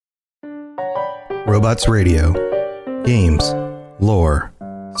Robots Radio. Games, lore,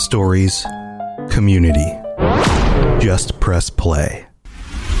 stories, community. Just press play.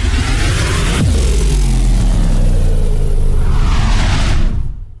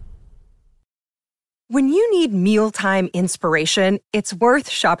 When you need mealtime inspiration, it's worth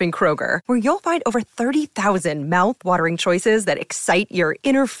shopping Kroger, where you'll find over 30,000 mouth-watering choices that excite your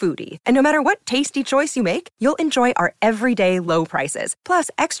inner foodie. And no matter what tasty choice you make, you'll enjoy our everyday low prices, plus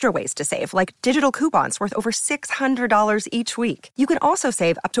extra ways to save, like digital coupons worth over $600 each week. You can also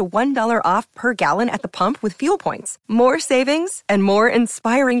save up to $1 off per gallon at the pump with fuel points. More savings and more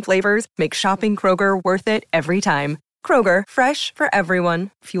inspiring flavors make shopping Kroger worth it every time. Kroger, fresh for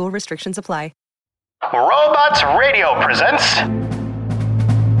everyone. Fuel restrictions apply. Robots Radio presents.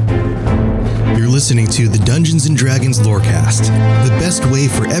 You're listening to the Dungeons & Dragons Lorecast, the best way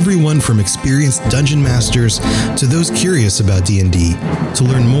for everyone from experienced dungeon masters to those curious about D&D to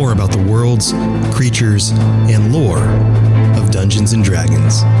learn more about the worlds, creatures, and lore of Dungeons &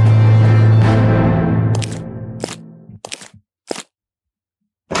 Dragons.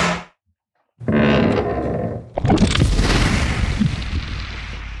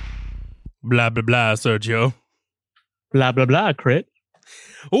 Blah, blah, blah, Sergio. Blah, blah, blah, Crit.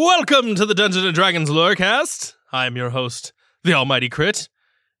 Welcome to the Dungeons & Dragons Lorecast. I am your host, the Almighty Crit.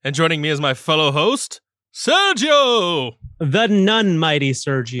 And joining me is my fellow host, Sergio. The nun-mighty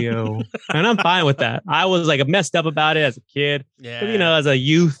Sergio. And I'm fine with that. I was messed up about it as a kid. Yeah. You know, as a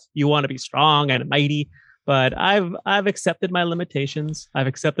youth, you want to be strong and mighty. But I've accepted my limitations. I've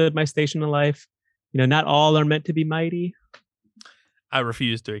accepted my station in life. You know, not all are meant to be mighty. I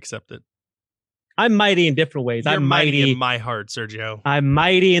refuse to accept it. I'm mighty in different ways. You're I'm mighty in my heart, Sergio. I'm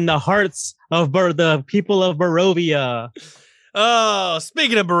mighty in the hearts of the people of Barovia. Oh,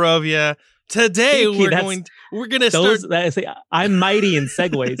 speaking of Barovia, today we're gonna start. I'm mighty in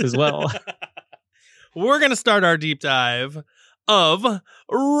segues as well. We're gonna start our deep dive of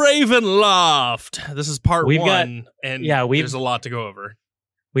Ravenloft. This is part one, and there's a lot to go over.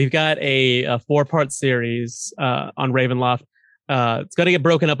 We've got a 4-part series on Ravenloft. It's going to get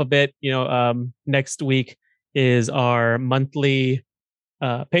broken up a bit. You know, next week is our monthly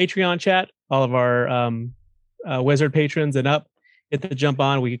Patreon chat. All of our Wizard patrons and up get to jump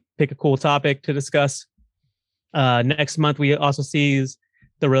on. We pick a cool topic to discuss. Next month, we also sees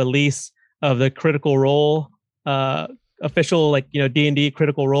the release of the Critical Role official, D&D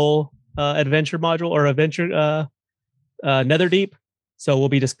Critical Role adventure module or adventure Netherdeep. So we'll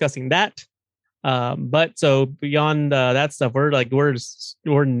be discussing that. But so beyond that stuff, we're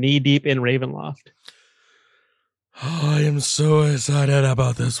knee deep in Ravenloft. Oh, I am so excited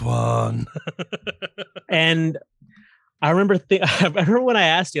about this one. And I remember when I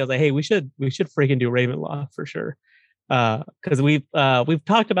asked you, I was like, "Hey, we should freaking do Ravenloft for sure," because we've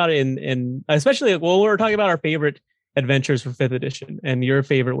talked about it in especially when we were talking about our favorite adventures for 5th edition, and your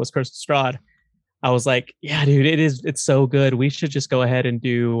favorite was Curse of Strahd. I was like, "Yeah, dude, it's so good. We should just go ahead and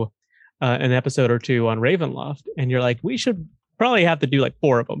do." An episode or two on Ravenloft, and you're like, we should probably have to do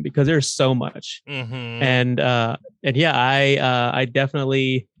 4 of them because there's so much. Mm-hmm. And yeah, I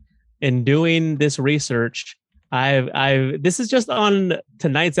definitely, in doing this research, this is just on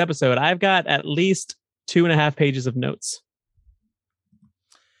tonight's episode. I've got at least 2.5 pages of notes.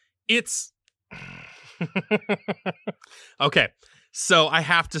 It's okay. So I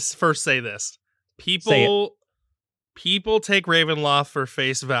have to first say this: people take Ravenloft for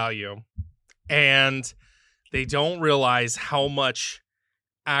face value, and they don't realize how much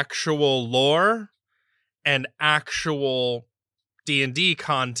actual lore and actual D&D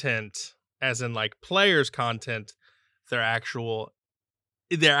content, as in players content, there actually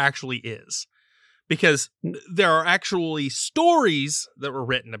is. Because there are actually stories that were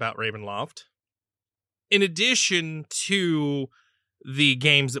written about Ravenloft in addition to the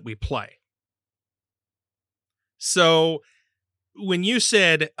games that we play. So when you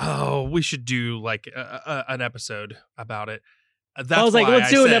said, "Oh, we should do an episode about it," that's I was like,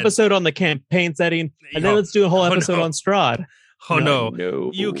 "Let's do an episode on the campaign setting, and then let's do a whole episode on Strahd." Oh no,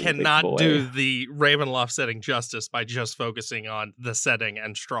 you cannot do the Ravenloft setting justice by just focusing on the setting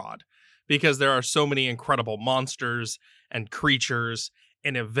and Strahd, because there are so many incredible monsters and creatures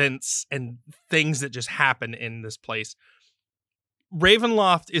and events and things that just happen in this place.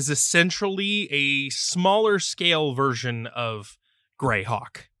 Ravenloft is essentially a smaller scale version of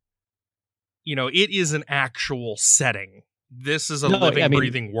Greyhawk. You know, it is an actual setting. This is a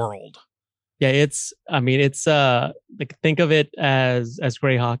breathing world. Yeah, it's think of it as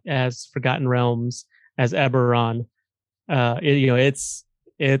Greyhawk, as Forgotten Realms, as Eberron.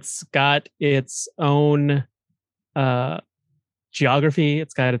 It's got its own geography.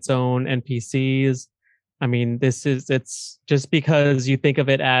 It's got its own NPCs. I mean, it's just because you think of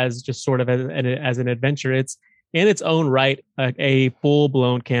it as just sort of as an adventure. It's in its own right a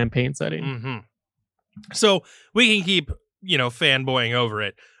full-blown campaign setting. Mm-hmm. So we can keep, fanboying over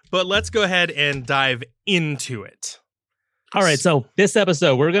it, but let's go ahead and dive into it. All right. So this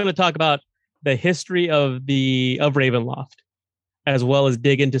episode, we're going to talk about the history of Ravenloft, as well as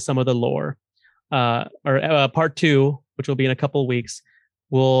dig into some of the lore. Part 2, which will be in a couple of weeks,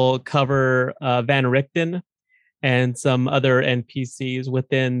 we'll cover Van Richten and some other NPCs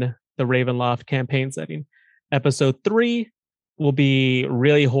within the Ravenloft campaign setting. Episode 3 will be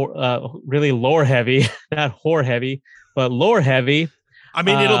really lore heavy, not horror heavy, but lore heavy. I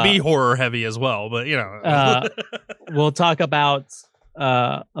mean, it'll be horror heavy as well, but we'll talk about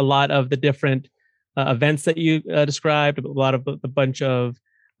a lot of the different events that you described, a lot of the bunch of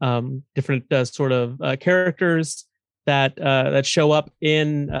different sort of characters that show up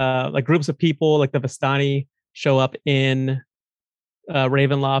in like groups of people, like the Vistani show up in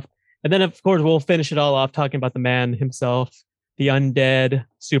Ravenloft. And then, of course, we'll finish it all off talking about the man himself, the undead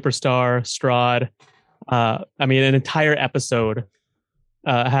superstar, Strahd. I mean, an entire episode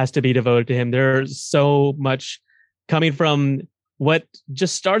has to be devoted to him. There's so much coming from what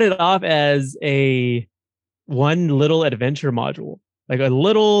just started off as one little adventure module, like a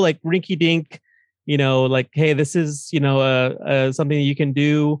little like rinky dink, like, hey, this is, something you can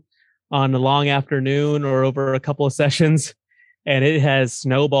do on a long afternoon or over a couple of sessions. And it has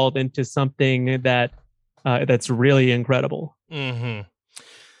snowballed into something that's really incredible. Mm-hmm.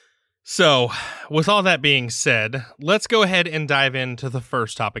 So, with all that being said, let's go ahead and dive into the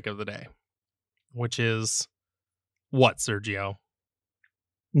first topic of the day, which is what, Sergio?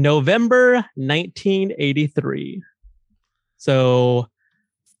 November 1983. So,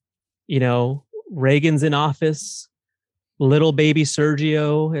 Reagan's in office. Little baby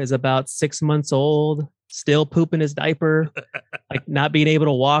Sergio is about 6 months old, still pooping his diaper, like not being able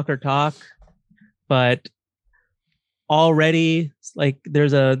to walk or talk. But already, like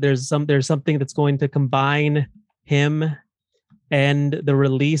there's something that's going to combine him and the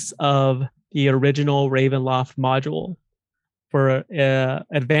release of the original Ravenloft module for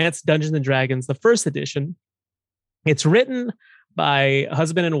Advanced Dungeons and Dragons, the first edition. It's written by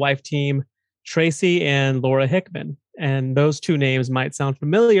husband and wife team Tracy and Laura Hickman, and those two names might sound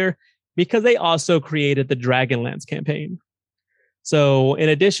familiar because they also created the Dragonlance campaign. So, in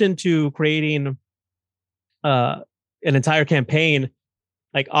addition to creating an entire campaign,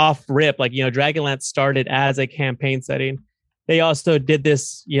 like off rip, like, Dragonlance started as a campaign setting. They also did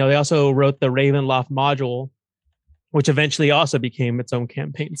this, they also wrote the Ravenloft module, which eventually also became its own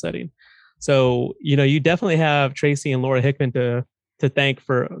campaign setting. So, you definitely have Tracy and Laura Hickman to thank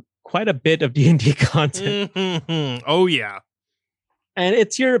for quite a bit of D&D content. Mm-hmm. Oh, yeah. And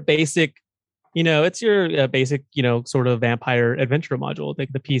it's your basic, sort of vampire adventure module.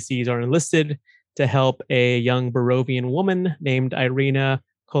 Like the PCs are enlisted to help a young Barovian woman named Irina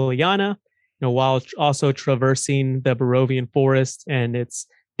Koliana, while also traversing the Barovian forest and its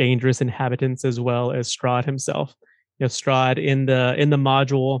dangerous inhabitants, as well as Strahd himself. Strahd in the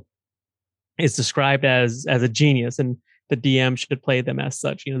module is described as a genius, and the DM should play them as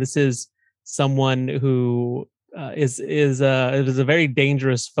such. This is someone who is a very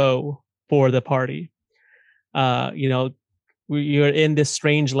dangerous foe for the party. You're in this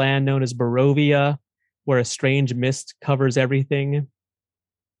strange land known as Barovia, where a strange mist covers everything.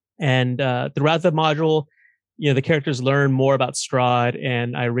 And throughout the module, the characters learn more about Strahd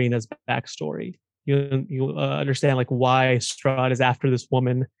and Irina's backstory. You understand like why Strahd is after this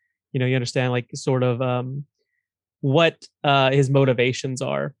woman. You understand like sort of what his motivations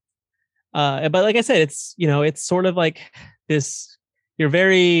are. But like I said, it's sort of like this, your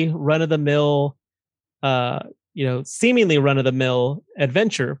very run-of-the-mill, seemingly run-of-the-mill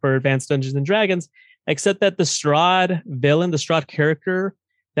adventure for Advanced Dungeons and Dragons, except that the Strahd villain, the Strahd character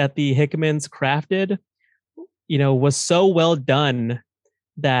that the Hickmans crafted, was so well done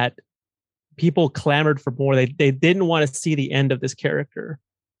that people clamored for more. They didn't want to see the end of this character.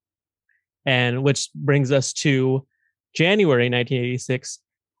 And which brings us to September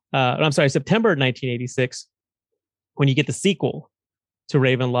 1986, when you get the sequel to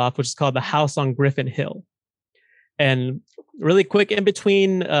Ravenloft, which is called The House on Griffin Hill. And really quick, in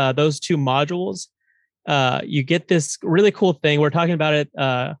between those two modules, you get this really cool thing. We're talking about it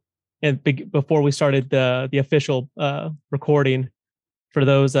before we started the official recording. For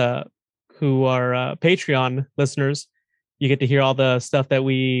those who are Patreon listeners, you get to hear all the stuff that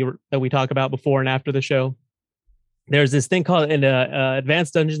we talk about before and after the show. There's this thing called an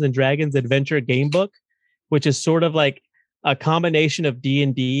Advanced Dungeons and Dragons Adventure Game Book, which is sort of like a combination of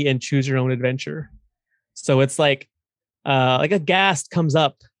D&D and choose your own adventure. So it's like a ghast comes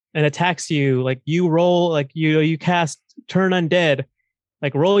up and attacks you. Like you roll, like you cast turn undead.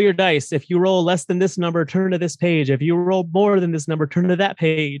 Like roll your dice. If you roll less than this number, turn to this page. If you roll more than this number, turn to that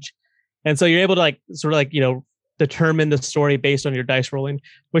page. And so you're able to like sort of like, determine the story based on your dice rolling,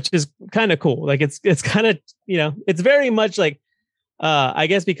 which is kind of cool. Like it's kind of, it's very much like, I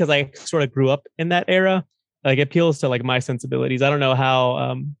guess because I sort of grew up in that era, like it appeals to like my sensibilities. I don't know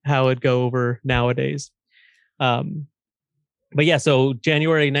how it'd go over nowadays. But yeah, so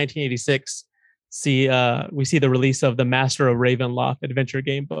January 1986, we see the release of the Master of Ravenloft adventure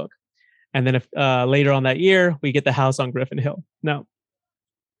game book. And then later on that year, we get the House on Griffin Hill. Now,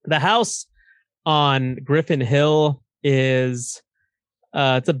 the house on Griffin Hill is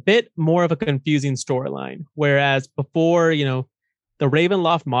it's a bit more of a confusing storyline. Whereas before, the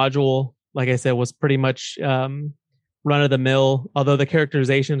Ravenloft module, like I said, was pretty much run of the mill, although the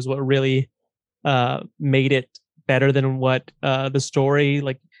characterization is what really made it better than what the story,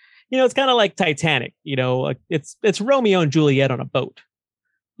 like, it's kind of like Titanic, it's Romeo and Juliet on a boat.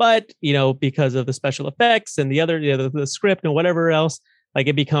 But, because of the special effects and the other, the script and whatever else, like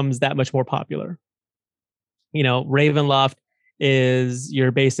it becomes that much more popular. Ravenloft is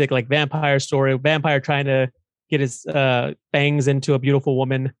your basic like vampire story, vampire trying to get his fangs into a beautiful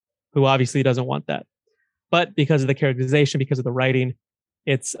woman who obviously doesn't want that. But because of the characterization, because of the writing,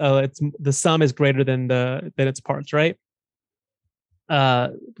 it's the sum is greater than its parts, right?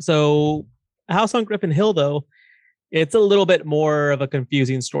 So House on Griffin Hill, though, it's a little bit more of a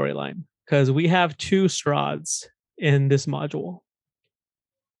confusing storyline because we have two Strahds in this module.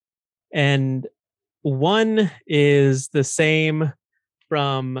 And one is the same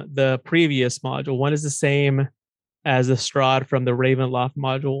from the previous module. One is the same as the Strahd from the Ravenloft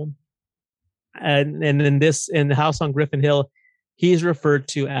module. And in the House on Griffin Hill, he's referred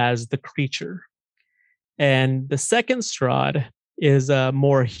to as the Creature. And the second Strahd is a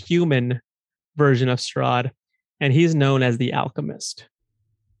more human version of Strahd, and he's known as the Alchemist.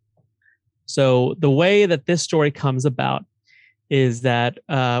 So the way that this story comes about is that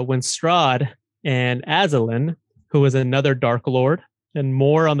when Strahd and Azalin, who is another Dark Lord, and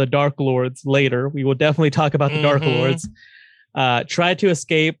more on the Dark Lords later, we will definitely talk about the Dark Lords, tried to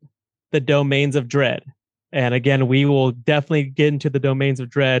escape the Domains of Dread. And again, we will definitely get into the Domains of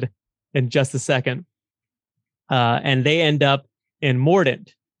Dread in just a second. And they end up in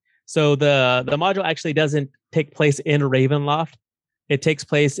Mordant. So the module actually doesn't take place in Ravenloft. It takes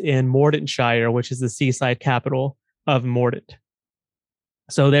place in Mordantshire, which is the seaside capital of Mordant.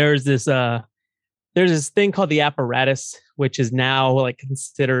 So there's this thing called the Apparatus, which is now like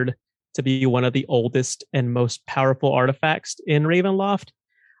considered to be one of the oldest and most powerful artifacts in Ravenloft.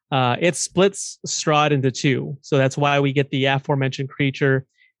 It splits Strahd into two, so that's why we get the aforementioned Creature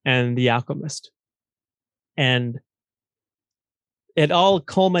and the Alchemist. And it all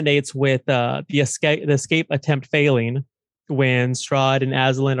culminates with the escape attempt failing when Strahd and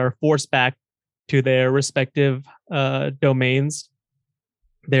Azalin are forced back to their respective domains,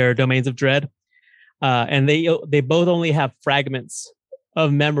 their Domains of Dread. And they both only have fragments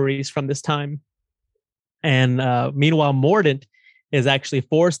of memories from this time. And meanwhile, Mordant is actually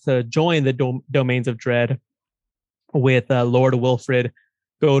forced to join the Domains of Dread with Lord Wilfred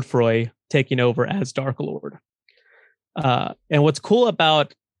Godefroy taking over as Dark Lord. And what's cool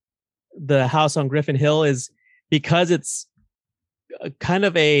about the House on Griffin Hill is because it's kind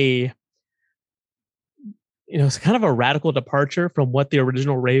of it's kind of a radical departure from what the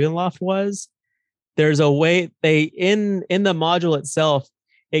original Ravenloft was. There's a way in the module itself,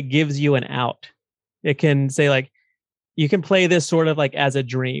 it gives you an out. It can say like, you can play this sort of like as a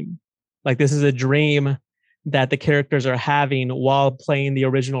dream. Like this is a dream that the characters are having while playing the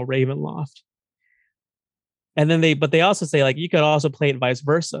original Ravenloft. And then they also say like, you could also play it vice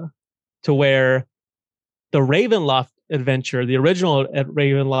versa to where the Ravenloft adventure, the original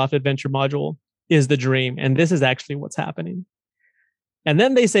Ravenloft adventure module is the dream. And this is actually what's happening. And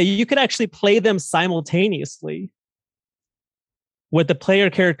then they say you could actually play them simultaneously with the player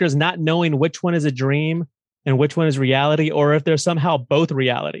characters not knowing which one is a dream and which one is reality, or if they're somehow both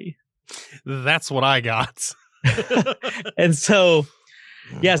reality. That's what I got. And so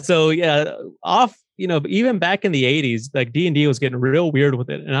off, even back in the 80s, like D&D was getting real weird with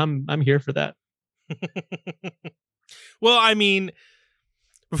it. And I'm here for that. Well, I mean,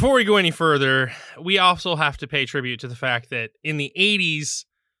 before we go any further, we also have to pay tribute to the fact that in the 80s,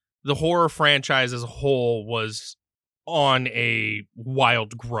 the horror franchise as a whole was on a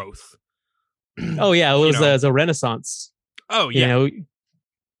wild growth. Oh, yeah. It was a renaissance. Oh, yeah.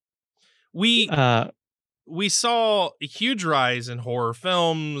 we saw a huge rise in horror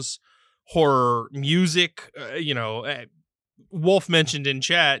films, horror music. Wolf mentioned in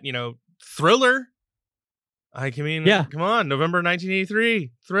chat, Thriller. Come on, November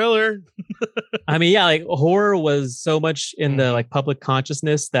 1983, Thriller. I mean, yeah, like horror was so much in the like public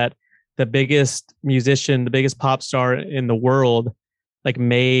consciousness that the biggest musician, the biggest pop star in the world, like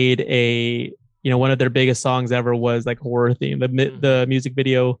made one of their biggest songs ever was like horror themed. The music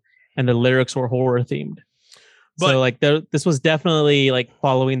video and the lyrics were horror themed. So like this was definitely like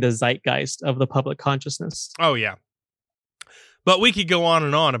following the zeitgeist of the public consciousness. Oh yeah. But we could go on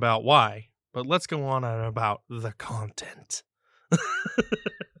and on about why. But let's go on and about the content.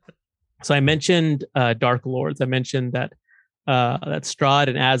 So I mentioned Dark Lords. I mentioned that Strahd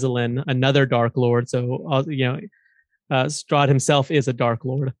and Azalin, another Dark Lord. So Strahd himself is a Dark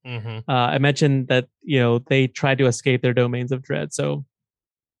Lord. I mentioned that they tried to escape their domains of dread. So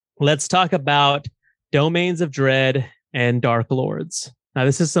let's talk about domains of dread and Dark Lords. Now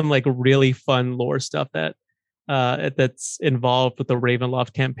this is some like really fun lore stuff that's involved with the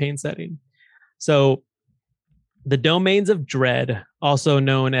Ravenloft campaign setting. So the domains of dread, also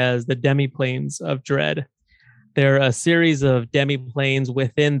known as the demiplanes of dread, they're a series of demiplanes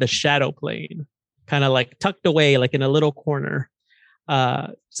within the shadow plane, kind of like tucked away, like in a little corner.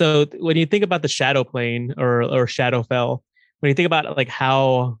 So when you think about the shadow plane or Shadowfell, when you think about like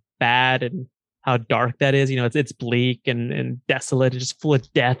how bad and how dark that is, it's bleak and desolate, it's just full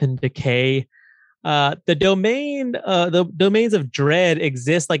of death and decay. The domains of dread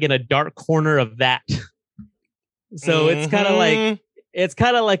exist like in a dark corner of that. So it's kind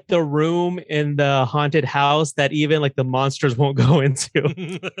of like the room in the haunted house that even like the monsters won't go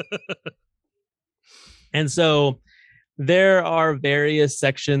into. And so there are various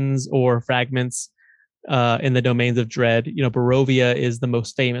sections or fragments in the domains of dread. Barovia is the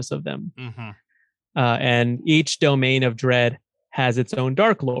most famous of them. And each domain of dread has its own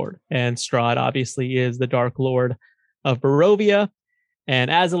Dark Lord. And Strahd obviously is the Dark Lord of Barovia. And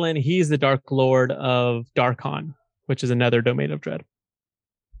Azalin, he's the Dark Lord of Darkon, which is another domain of dread.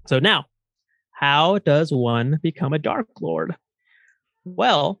 So now, how does one become a Dark Lord?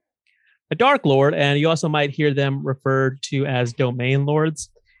 Well, a Dark Lord, and you also might hear them referred to as domain lords,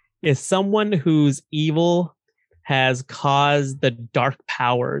 is someone whose evil has caused the dark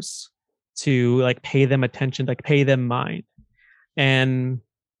powers to like pay them attention, like pay them mind. And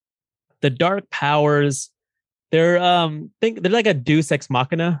the dark powers, they're like a Deus Ex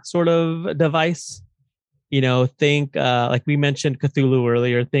Machina sort of device. Think like we mentioned Cthulhu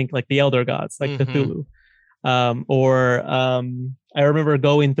earlier. Think like the Elder Gods, like Cthulhu. I remember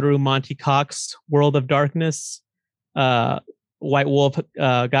going through Monty Cox World of Darkness. White Wolf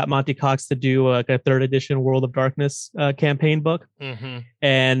got Monty Cox to do like a 3rd edition World of Darkness campaign book.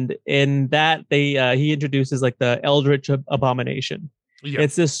 And in that he introduces like the Eldritch Abomination.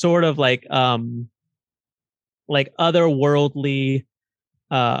 It's this sort of like otherworldly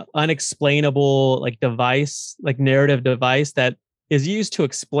unexplainable like device, like narrative device that is used to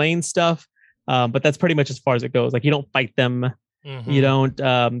explain stuff, but that's pretty much as far as it goes. Like you don't fight them. You don't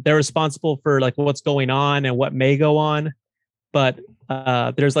they're responsible for like what's going on and what may go on, but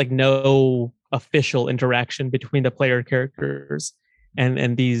there's like no official interaction between the player characters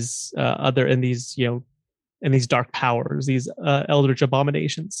and these dark powers, these eldritch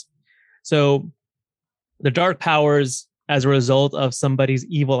abominations. So the dark powers, as a result of somebody's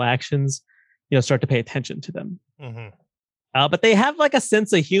evil actions, start to pay attention to them. But they have like a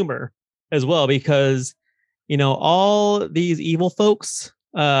sense of humor as well, because all these evil folks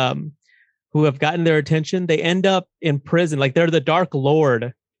who have gotten their attention, they end up in prison. Like they're the Dark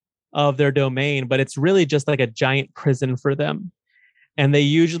Lord of their domain, but it's really just like a giant prison for them. And they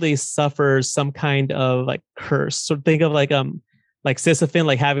usually suffer some kind of like curse. So think of like Sisyphus,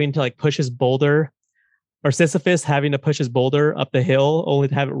 like having to like push his boulder, or Sisyphus having to push his boulder up the hill only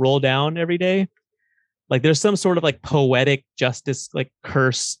to have it roll down every day. Like there's some sort of like poetic justice, like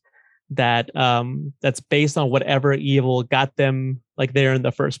curse that that's based on whatever evil got them like there in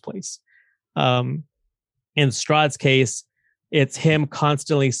the first place. In Strahd's case, it's him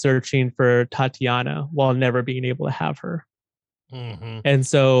constantly searching for Tatiana while never being able to have her. And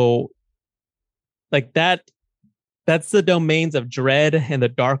so like that's the domains of dread and the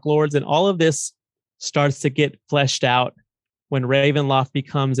Dark Lords, and all of this starts to get fleshed out when Ravenloft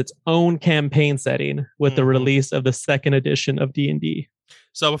becomes its own campaign setting with the release of the 2nd edition of D&D.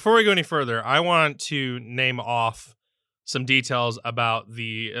 So before we go any further, I want to name off some details about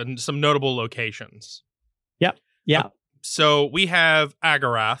some notable locations. Yeah. So we have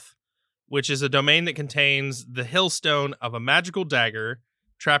Agarath, which is a domain that contains the Hillstone of a magical dagger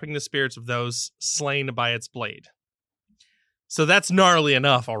trapping the spirits of those slain by its blade. So that's gnarly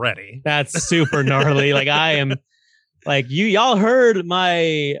enough already. That's super gnarly. Like I am, like y'all heard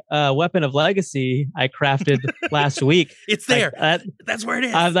my Weapon of Legacy I crafted last week. It's there. Like, that's where it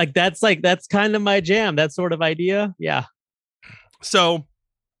is. I was like, that's kind of my jam. That sort of idea. Yeah. So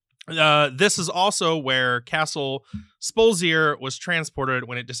this is also where Castle Spolzir was transported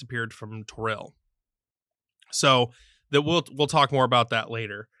when it disappeared from Toril. So that we'll talk more about that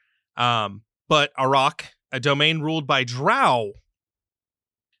later. But Arak, a domain ruled by Drow.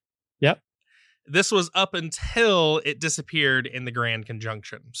 Yep. This was up until it disappeared in the Grand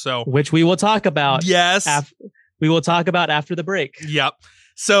Conjunction. So, which we will talk about. Yes. We will talk about after the break. Yep.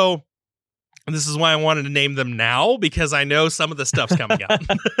 So this is why I wanted to name them now, because I know some of the stuff's coming up.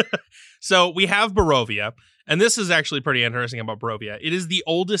 So we have Barovia, and this is actually pretty interesting about Barovia. It is the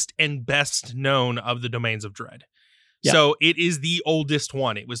oldest and best known of the Domains of Dread. Yep. So it is the oldest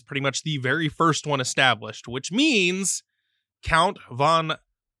one. It was pretty much the very first one established, which means Count von...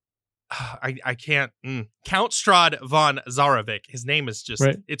 Count Strahd von Zarovich. His name is just...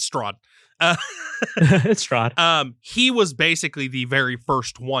 Right. It's Strahd. It's Strahd. He was basically the very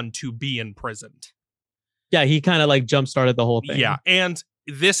first one to be imprisoned. Yeah, he kind of like jump-started the whole thing. Yeah, and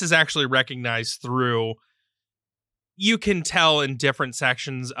this is actually recognized through... You can tell in different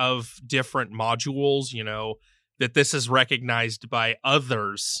sections of different modules, you know, that this is recognized by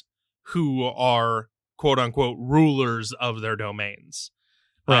others who are quote-unquote rulers of their domains.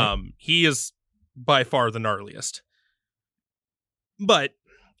 Right. He is by far the gnarliest. But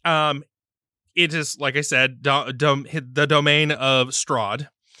it is, like I said, the domain of Strahd,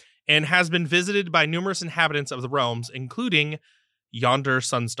 and has been visited by numerous inhabitants of the realms, including Yonder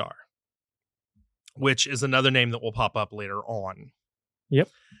Sunstar, which is another name that will pop up later on. Yep.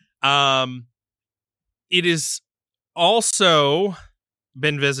 It is also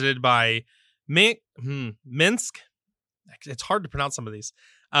been visited by Minsk. It's hard to pronounce some of these.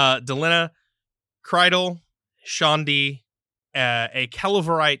 Delina, Krydal, Shandi, a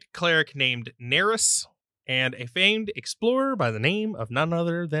Calaverite cleric named Neris, and a famed explorer by the name of none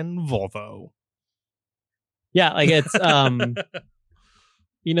other than Volvo. Yeah, like it's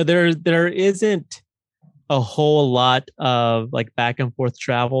you know, there isn't a whole lot of like back and forth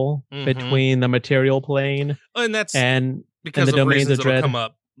travel between the material plane and because the of Domains reasons of Dread. That'll come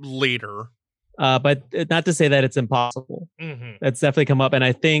up later. But not to say that it's impossible. That's definitely come up. And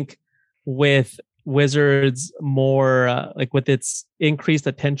I think with Wizards more like with its increased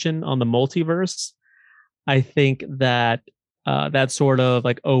attention on the multiverse, I think that that sort of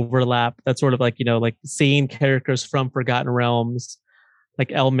like overlap, that sort of like, you know, like seeing characters from Forgotten Realms, like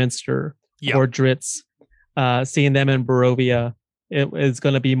Elminster or Dritz, seeing them in Barovia, it is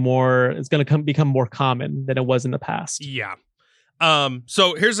going to be more, it's going to become more common than it was in the past. Yeah.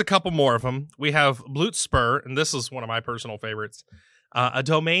 So here's a couple more of them. We have Blutspur, and this is one of my personal favorites. A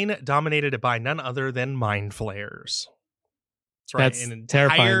domain dominated by none other than Mind Flayers. That's right. That's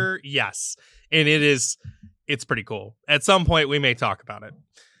terrifying. Yes. And it's pretty cool. At some point we may talk about it.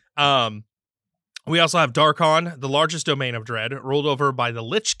 We also have Darkon, the largest domain of Dread, ruled over by the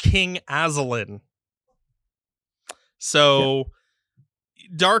Lich King Azalin. So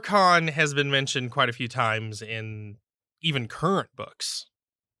Darkon has been mentioned quite a few times in even current books.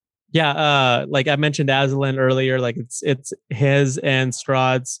 Yeah, like I mentioned Azalin earlier, like it's his and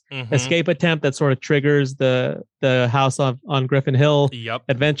Strahd's escape attempt that sort of triggers the House on Griffin Hill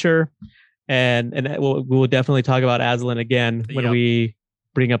adventure. And we will definitely talk about Azalin again when we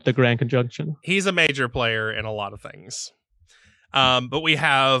bring up the Grand Conjunction. He's a major player in a lot of things. But we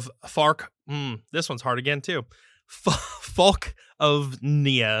have Fark. This one's hard again too. Falkovnia.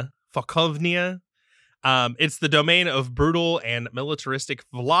 It's the domain of brutal and militaristic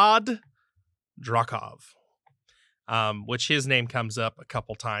Vlad Drakov, which his name comes up a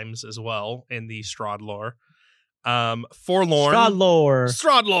couple times as well in the Strahd lore. Forlorn.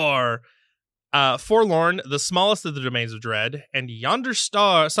 Strahd lore. Forlorn, the smallest of the domains of Dread, and Yonder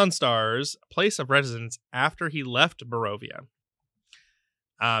Sunstar's place of residence after he left Barovia.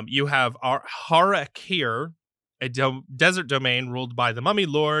 You have Harakir, a desert domain ruled by the Mummy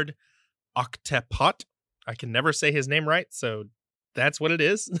Lord Oktepot. I can never say his name right, so that's what it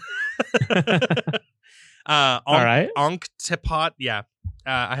is. All right. Onktepot, yeah.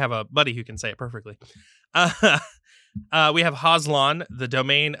 I have a buddy who can say it perfectly. We have Hazlan, the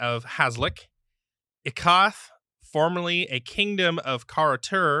domain of Hazlik. Ikath, formerly a kingdom of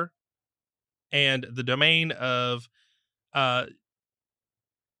Karatur, and the domain of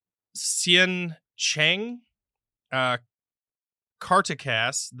Xian Cheng.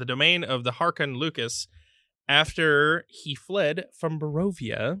 Kartakas, the domain of the Harkon Lucas, after he fled from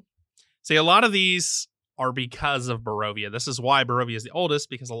Barovia. See, a lot of these are because of Barovia. This is why Barovia is the oldest,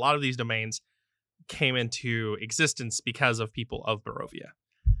 because a lot of these domains came into existence because of people of Barovia.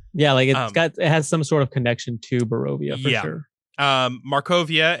 Yeah, like it has some sort of connection to Barovia for sure.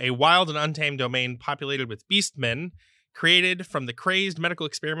 Markovia, a wild and untamed domain populated with beastmen, created from the crazed medical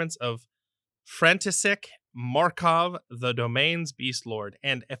experiments of František Markov, the domain's beast lord.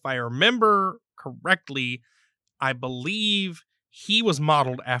 And if I remember correctly, I believe he was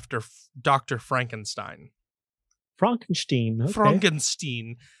modeled after Dr. Frankenstein. Frankenstein. Okay.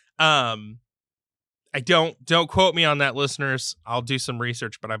 Frankenstein. I don't quote me on that, listeners. I'll do some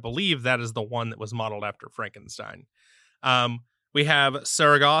research, but I believe that is the one that was modeled after Frankenstein. We have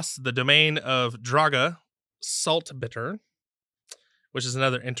Saragos, the domain of Draga Saltbitter, which is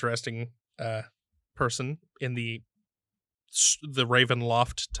another interesting person in the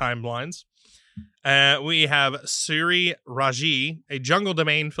Ravenloft timelines. We have Suri Raji, a jungle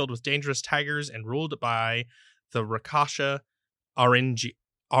domain filled with dangerous tigers and ruled by the Rakasha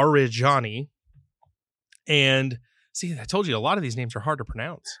Arijani. And see, I told you a lot of these names are hard to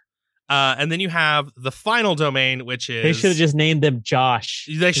pronounce. And then you have the final domain, which is... They should have just named them Josh.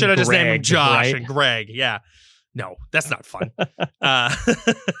 They should have just named them Josh, right? And Greg. Yeah. No, that's not fun.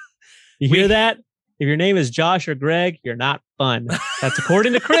 You hear that? If your name is Josh or Greg, you're not fun. That's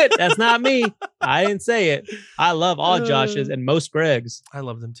according to Crit. That's not me. I didn't say it. I love all Joshes and most Gregs. I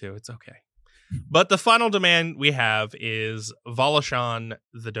love them too. It's okay. But the final domain we have is Volushan,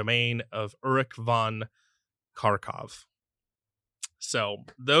 the domain of Uruk von Kharkov. So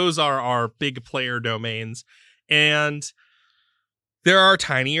those are our big player domains. And there are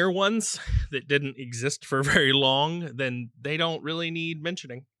tinier ones that didn't exist for very long. Then they don't really need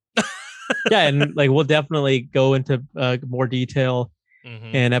mentioning. Yeah, and like we'll definitely go into more detail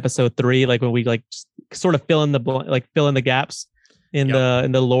in episode 3, like when we like sort of fill in the gaps in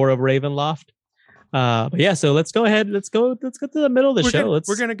the lore of Ravenloft. But yeah, so let's go ahead. Let's go to the middle of the show.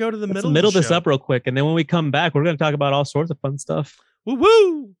 We're gonna go to the middle. Middle this up real quick, and then when we come back, we're gonna talk about all sorts of fun stuff. Woo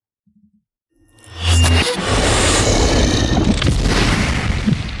woo!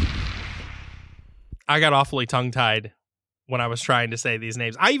 I got awfully tongue-tied when I was trying to say these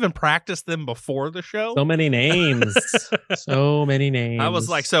names. I even practiced them before the show. So many names. So many names. I was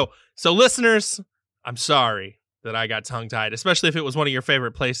like, so listeners, I'm sorry that I got tongue-tied, especially if it was one of your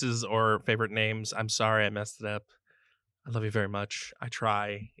favorite places or favorite names. I'm sorry I messed it up. I love you very much. I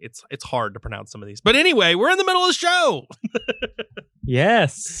try. It's hard to pronounce some of these. But anyway, we're in the middle of the show.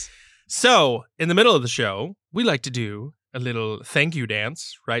 Yes. So, in the middle of the show, we like to do a little thank you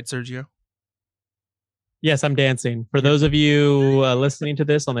dance, right, Sergio? Yes, I'm dancing. For those of you listening to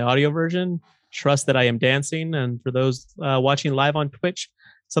this on the audio version, trust that I am dancing. And for those watching live on Twitch,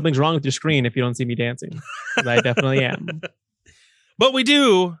 something's wrong with your screen if you don't see me dancing. I definitely am. But we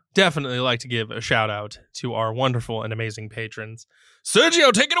do definitely like to give a shout out to our wonderful and amazing patrons.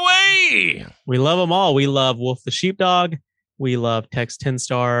 Sergio, take it away! We love them all. We love Wolf the Sheepdog. We love Tex 10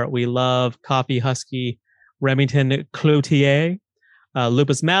 Star. We love Coffee Husky, Remington Cloutier,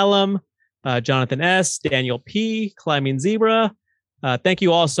 Lupus Malum, Jonathan S., Daniel P., Climbing Zebra. Thank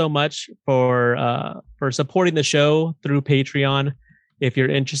you all so much for supporting the show through Patreon. If you're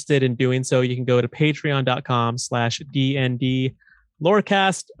interested in doing so, you can go to patreon.com/DND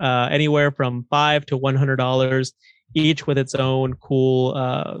Lorecast, anywhere from $5 to $100 each, with its own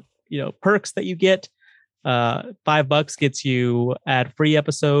cool perks that you get. $5 gets you ad-free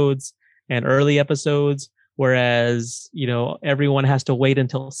episodes and early episodes, whereas everyone has to wait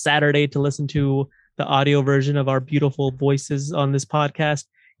until Saturday to listen to the audio version of our beautiful voices on this podcast.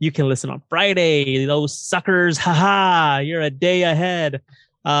 You can listen on Friday. Those suckers, haha, you're a day ahead.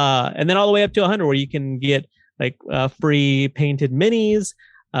 And then all the way up to 100, where you can get like free painted minis,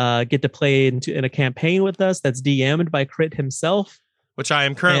 get to play in a campaign with us that's DM'd by Crit himself. Which I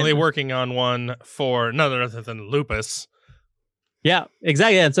am currently working on one for none other than Lupus. Yeah,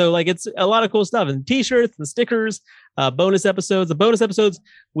 exactly. And so like it's a lot of cool stuff, and t-shirts and stickers, bonus episodes. The bonus episodes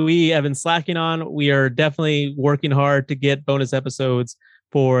we have been slacking on. We are definitely working hard to get bonus episodes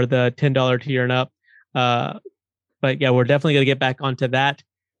for the $10 tier and up. But yeah, we're definitely going to get back onto that.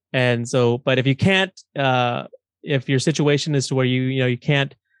 And so, but if you can't, if your situation is to where you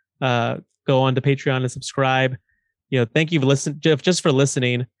can't go on to Patreon and subscribe, thank you for just for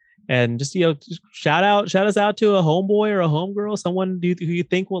listening, and just shout us out to a homeboy or a homegirl, someone who you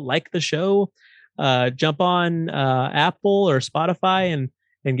think will like the show. Jump on Apple or Spotify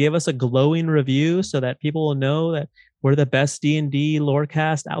and give us a glowing review so that people will know that we're the best D&D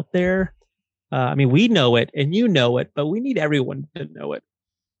lorecast out there. I mean, we know it and you know it, but we need everyone to know it.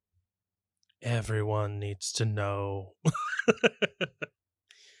 Everyone needs to know.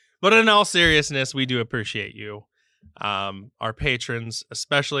 But in all seriousness, we do appreciate you. Our patrons,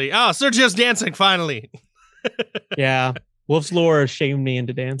 especially. Oh, Sergio's dancing finally. Yeah. Wolf's Lore shamed me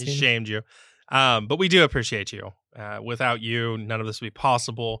into dancing. He shamed you. But we do appreciate you. Without you, none of this would be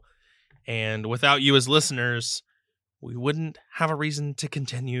possible. And without you as listeners, we wouldn't have a reason to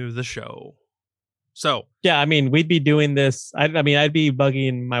continue the show. So yeah, I mean, we'd be doing this. I'd be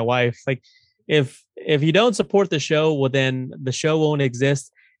bugging my wife. Like, if you don't support the show, well, then the show won't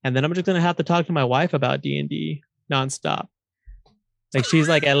exist. And then I'm just going to have to talk to my wife about D&D nonstop. Like, she's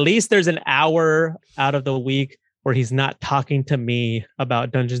like, at least there's an hour out of the week where he's not talking to me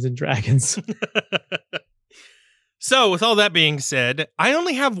about Dungeons and Dragons. So with all that being said, I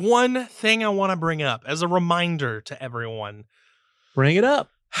only have one thing I want to bring up as a reminder to everyone. Bring it up.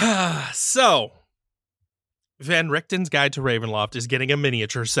 So Van Richten's Guide to Ravenloft is getting a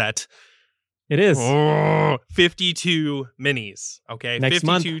miniature set. It is. 52 minis. Okay. Next 52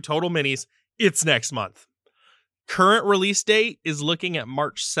 month. Total minis. It's next month. Current release date is looking at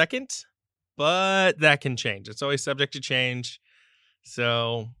March 2nd, but that can change. It's always subject to change.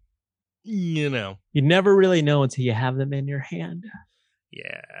 So, you know. You never really know until you have them in your hand.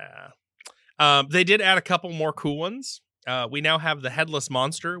 Yeah. They did add a couple more cool ones. We now have the Headless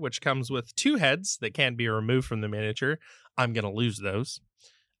Monster, which comes with 2 heads that can be removed from the miniature. I'm going to lose those.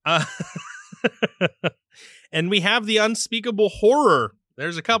 And we have the Unspeakable Horror.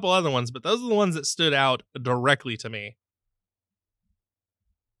 There's a couple other ones, but those are the ones that stood out directly to me.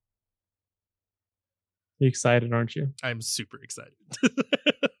 You're excited, aren't you? I'm super excited.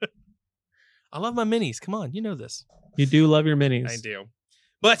 I love my minis. Come on, you know this. You do love your minis. I do.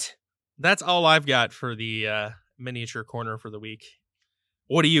 But that's all I've got for the miniature corner for the week.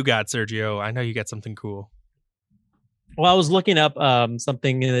 What do you got, Sergio? I know you got something cool. Well, I was looking up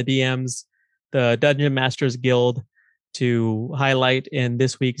something in the DMs, the Dungeon Masters Guild, to highlight in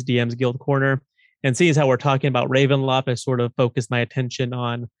this week's DMs Guild Corner. And seeing as how we're talking about Ravenloft, I sort of focused my attention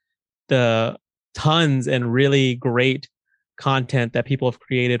on the tons and really great content that people have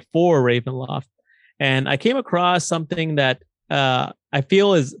created for Ravenloft. And I came across something that I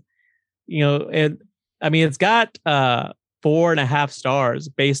feel is, it's got 4.5 stars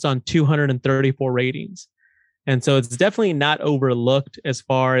based on 234 ratings. And so it's definitely not overlooked as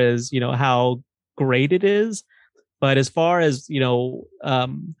far as, how great it is. But as far as,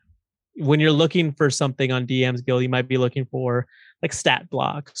 when you're looking for something on DM's Guild, you might be looking for like stat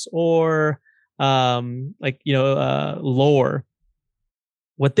blocks or lore.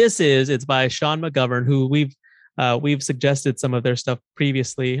 What this is, it's by Sean McGovern, who we've suggested some of their stuff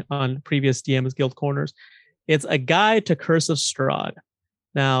previously on previous DM's Guild corners. It's a guide to Curse of Strahd.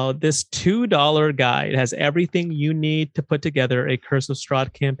 Now, this $2 guide has everything you need to put together a Curse of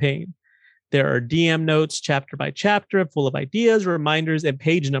Strahd campaign. There are DM notes chapter by chapter full of ideas, reminders, and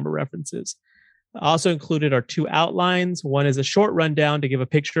page number references. Also included are 2 outlines. One is a short rundown to give a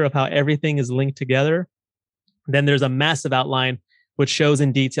picture of how everything is linked together. Then there's a massive outline which shows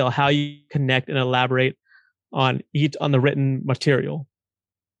in detail how you connect and elaborate on the written material.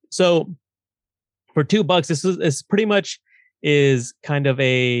 So for $2, this pretty much is kind of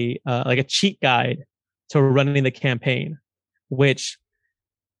a cheat guide to running the campaign, which,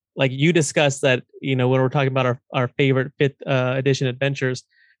 like you discussed that, when we're talking about our favorite 5th edition adventures,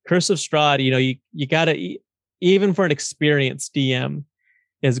 Curse of Strahd, you gotta, even for an experienced DM,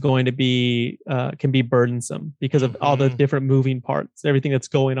 is going to be can be burdensome because of all the different moving parts, everything that's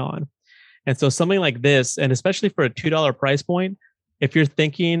going on. And so something like this, and especially for a $2 price point, if you're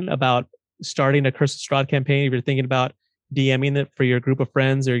thinking about starting a Curse of Strahd campaign, if you're thinking about DMing it for your group of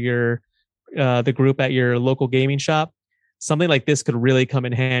friends or the group at your local gaming shop, something like this could really come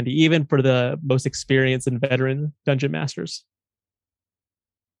in handy, even for the most experienced and veteran dungeon masters.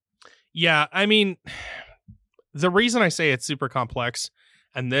 Yeah, I mean, the reason I say it's super complex,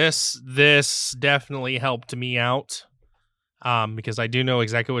 and this definitely helped me out, because I do know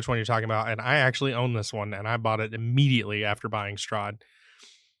exactly which one you're talking about, and I actually own this one, and I bought it immediately after buying Strahd.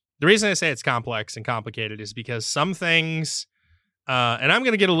 The reason I say it's complex and complicated is because some things, and I'm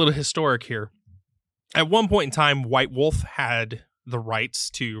going to get a little historic here. At one point in time, White Wolf had the rights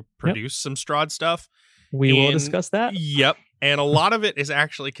to produce some Strahd stuff. We will discuss that. Yep. And a lot of it is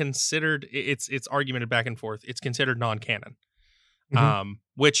actually considered, it's argumented back and forth. It's considered non-canon,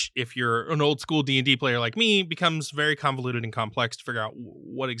 which if you're an old school D&D player like me, becomes very convoluted and complex to figure out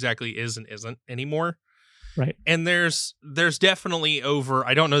what exactly is and isn't anymore. Right. And there's definitely over,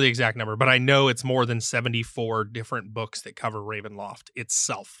 I don't know the exact number, but I know it's more than 74 different books that cover Ravenloft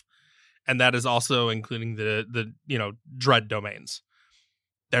itself. And that is also including the Dread domains.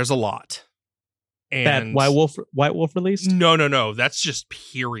 There's a lot. And that White Wolf released? No. That's just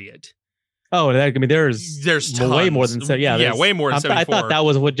period. Oh, I mean, there's way more than way more than 74. I thought that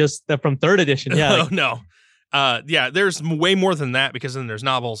was just from third edition. Yeah, no. There's way more than that because then there's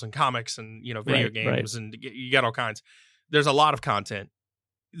novels and comics and video games and you got all kinds. There's a lot of content.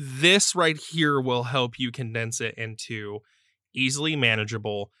 This right here will help you condense it into easily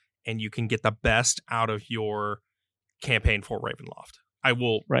manageable, and you can get the best out of your campaign for Ravenloft. I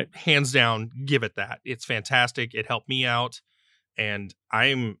will hands down give it that. It's fantastic. It helped me out, and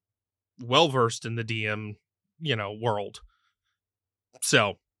I'm well versed in the DM, world.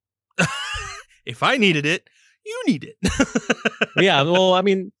 So if I needed it, you need it. Yeah. Well, I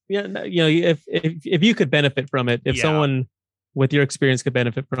mean, if you could benefit from it, if someone with your experience could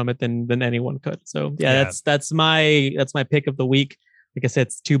benefit from it, then anyone could. So that's my pick of the week. Like I said,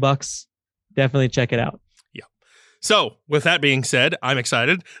 it's $2. Definitely check it out. Yeah. So with that being said, I'm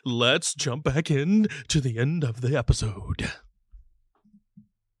excited. Let's jump back in to the end of the episode.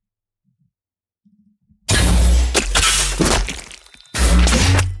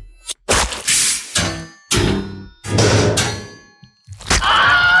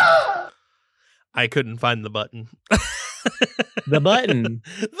 I couldn't find the button. The button.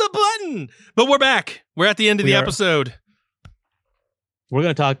 But we're back. We're at the end of the episode. We're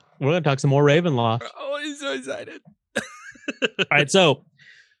gonna talk some more Ravenloft. Oh, I'm so excited. All right, so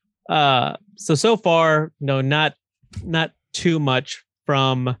far, not too much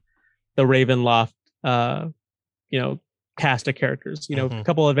from the Ravenloft cast of characters. A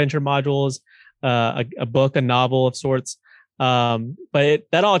couple of adventure modules, a book, a novel of sorts. But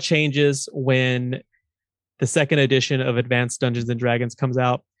that all changes when the second edition of Advanced Dungeons and Dragons comes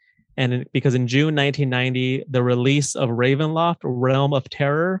out. And because in June 1990, the release of Ravenloft Realm of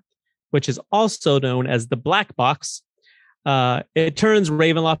Terror, which is also known as the Black Box, it turns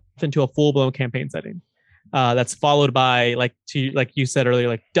Ravenloft into a full-blown campaign setting. That's followed by, like you said earlier,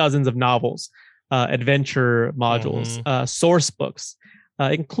 like dozens of novels, adventure modules, source books,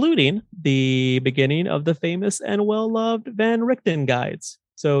 including the beginning of the famous and well-loved Van Richten guides.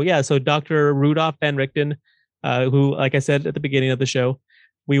 So Dr. Rudolph Van Richten, who, like I said at the beginning of the show,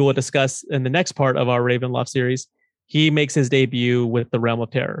 we will discuss in the next part of our Ravenloft series. He makes his debut with the Realm of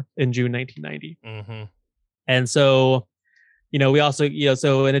Terror in June 1990. Mm-hmm. And so, we also,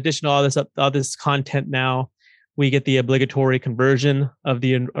 so in addition to all this content now, we get the obligatory conversion of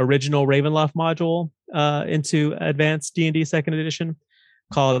the original Ravenloft module into Advanced D&D Second Edition.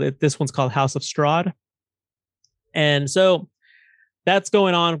 This one's called House of Strahd. And so that's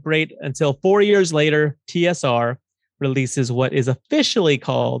going on great until 4 years later, TSR releases what is officially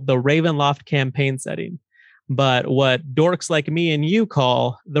called the Ravenloft campaign setting, but what dorks like me and you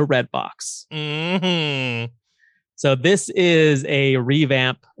call the Red Box. Mm-hmm. So this is a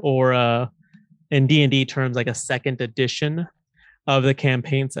revamp, or in D&D terms, like a second edition of the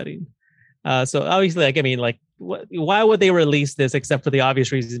campaign setting. So obviously, why would they release this except for the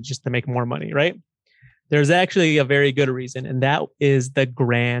obvious reason, just to make more money, right? There's actually a very good reason, and that is the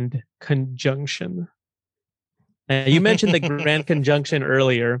Grand Conjunction. You mentioned the Grand Conjunction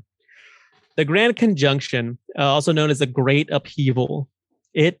earlier. The Grand Conjunction, also known as the Great Upheaval,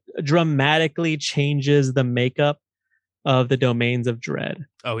 it dramatically changes the makeup of the domains of dread.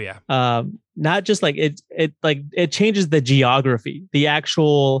 Oh yeah. Not just it changes the geography, the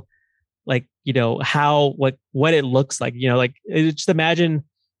actual, how, what it looks like. Just imagine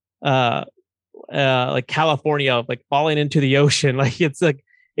California falling into the ocean.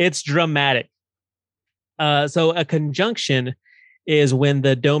 It's dramatic. So a conjunction is when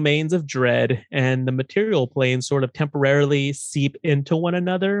the domains of dread and the material plane sort of temporarily seep into one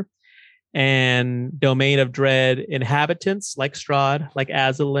another, and domain of dread inhabitants like Strahd, like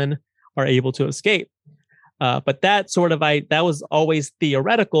Azalin, are able to escape. But that was always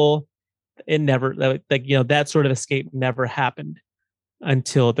theoretical. It never, that sort of escape never happened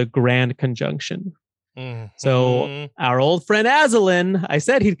until the Grand Conjunction. Mm-hmm. So our old friend Azalin, I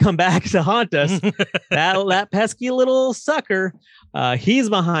said he'd come back to haunt us. that pesky little sucker, he's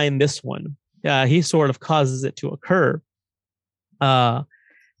behind this one. He sort of causes it to occur. And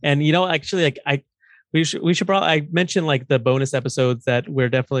actually, we should probably, I mentioned the bonus episodes that we're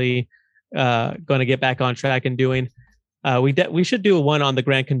definitely going to get back on track and doing. We should do one on the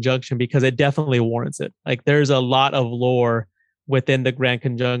Grand Conjunction because it definitely warrants it. There's a lot of lore within the Grand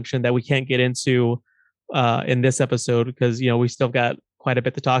Conjunction that we can't get into in this episode because we still got quite a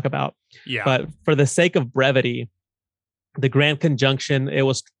bit to talk about. Yeah. But for the sake of brevity, the Grand Conjunction, it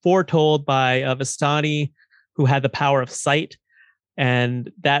was foretold by Vistani, who had the power of sight,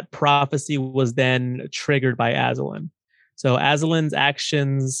 and that prophecy was then triggered by Azalin. So Azalin's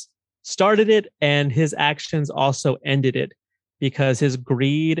actions started it, and his actions also ended it, because his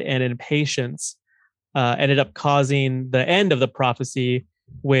greed and impatience ended up causing the end of the prophecy,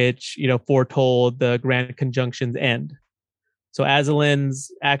 which foretold the Grand Conjunction's end. So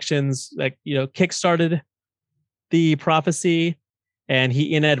Azzalin's actions, kickstarted the prophecy, and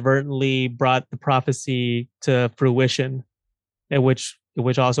he inadvertently brought the prophecy to fruition, which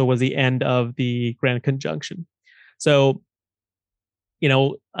also was the end of the Grand Conjunction. So,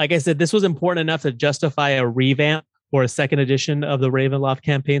 like I said, this was important enough to justify a revamp or a second edition of the Ravenloft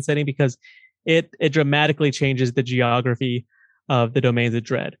campaign setting, because it dramatically changes the geography of the Domains of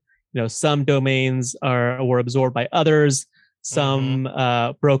Dread. Some domains were absorbed by others. Some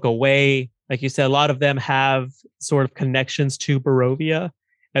broke away. Like you said, a lot of them have sort of connections to Barovia,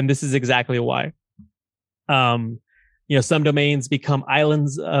 and this is exactly why. Some domains become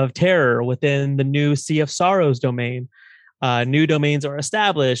islands of terror within the new Sea of Sorrows domain. New domains are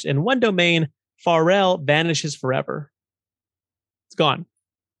established, and one domain, Farrell, vanishes forever. It's gone.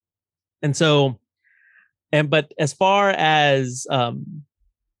 And so, but as far as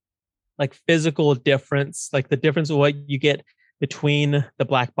like physical difference, like the difference of what you get between the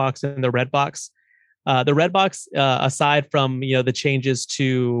black box and the red box, aside from the changes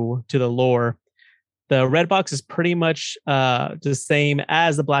to the lore, the red box is pretty much the same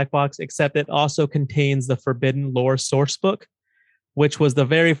as the black box, except it also contains the Forbidden Lore source book, which was the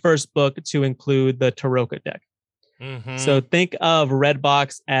very first book to include the Tarokka deck. So think of red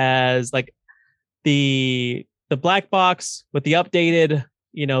box as like the black box with the updated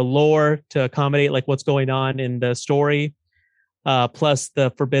lore to accommodate like what's going on in the story, plus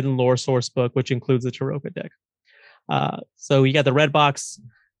the Forbidden Lore source book, which includes the Tarokka deck. So you got the red box,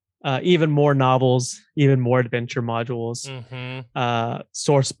 even more novels, even more adventure modules,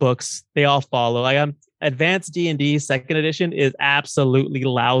 source books. They all follow. Like Advanced D&D second edition is absolutely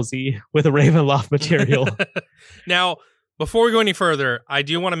lousy with Ravenloft material. Now, before we go any further, I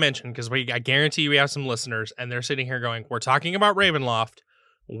do want to mention, because I guarantee we have some listeners, and they're sitting here going, we're talking about Ravenloft.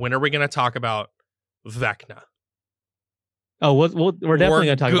 When are we going to talk about Vecna? Oh, we're definitely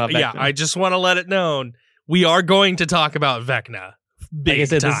going to talk about Vecna. Yeah, I just want to let it known. We are going to talk about Vecna. Big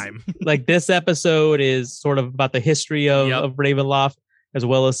time. This episode is sort of about the history of Ravenloft, as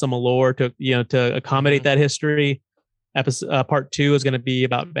well as some lore to accommodate that history. Episode part 2 is going to be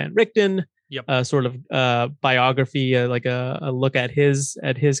about Van Richten. Sort of biography, like a look at his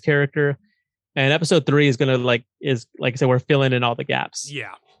character. And episode 3 is going to like I said, we're filling in all the gaps.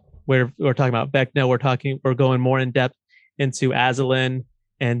 Yeah, we're talking about Vecna. We're going more in depth into Azzalin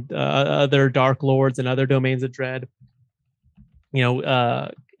and other Dark Lords and other Domains of Dread.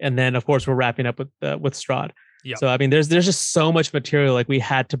 And then of course we're wrapping up with Strahd. Yep. So I mean, there's just so much material. Like we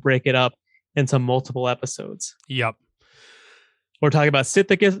had to break it up into multiple episodes. Yep. We're talking about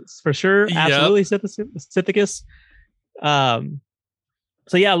Sithicus for sure. Absolutely, Sithicus.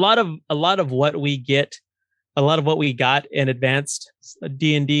 So yeah, a lot of what we get, a lot of what we got in Advanced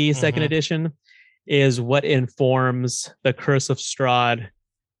D&D second edition is what informs the Curse of Strahd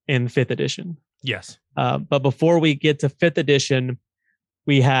in 5th edition. Yes. But before we get to 5th edition,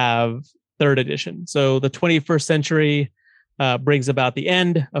 we have 3rd edition. So the 21st century brings about the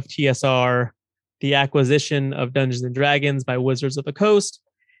end of TSR, the acquisition of Dungeons and Dragons by Wizards of the Coast,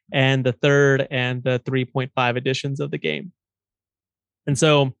 and the 3rd and the 3.5 editions of the game. And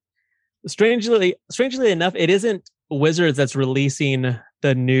so, strangely enough, it isn't Wizards that's releasing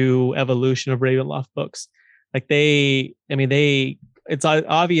the new evolution of Ravenloft books. Like it's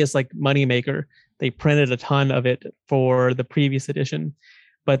obvious, like moneymaker. They printed a ton of it for the previous edition,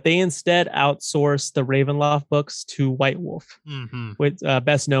 but they instead outsourced the Ravenloft books to White Wolf, which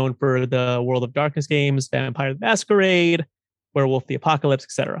best known for the World of Darkness games, Vampire the Masquerade, Werewolf the Apocalypse,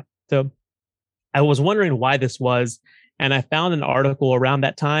 etc. So I was wondering why this was, and I found an article around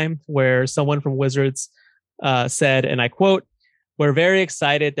that time where someone from Wizards said, and I quote, "We're very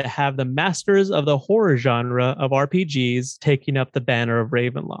excited to have the masters of the horror genre of RPGs taking up the banner of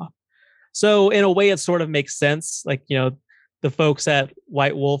Ravenloft." So in a way, it sort of makes sense. Like, the folks at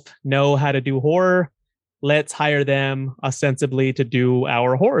White Wolf know how to do horror. Let's hire them ostensibly to do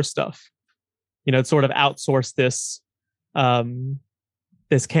our horror stuff. Sort of outsource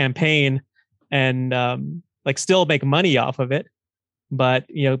this campaign and still make money off of it, but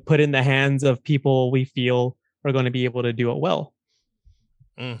put in the hands of people we feel are going to be able to do it well.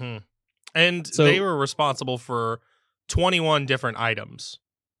 And so, they were responsible for 21 different items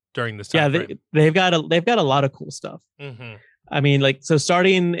during this time. Yeah, they've got a lot of cool stuff. I mean, so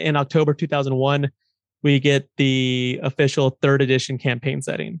starting in October 2001, we get the official 3rd edition campaign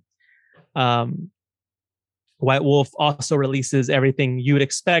setting. White Wolf also releases everything you would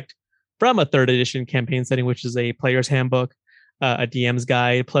expect from a third edition campaign setting, which is a player's handbook, a DM's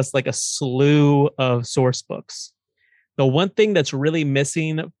guide, plus like a slew of source books. The one thing that's really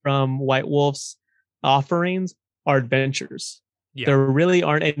missing from White Wolf's offerings are adventures. Yeah. There really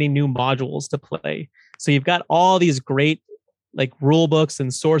aren't any new modules to play. So you've got all these great like rule books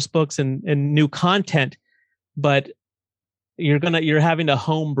and source books and new content, but you're having to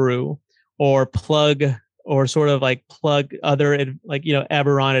homebrew or plug or sort of like plug other like, you know,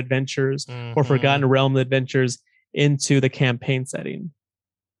 Eberron adventures or Forgotten Realm adventures into the campaign setting.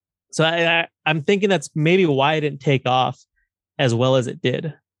 So I'm thinking that's maybe why it didn't take off as well as it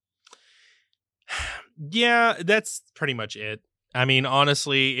did. Yeah, that's pretty much it. I mean,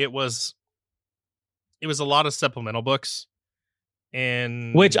 honestly, it was a lot of supplemental books,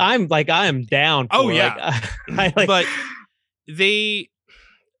 and which I am down for. Oh yeah, but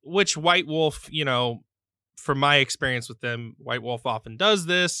which White Wolf, you know, from my experience with them, White Wolf often does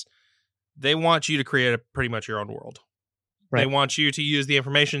this. They want you to create pretty much your own world. Right. They want you to use the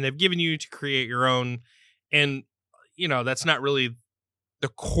information they've given you to create your own, and you know that's not really the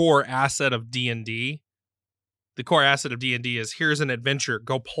core asset of D&D. The core asset of D&D is here's an adventure,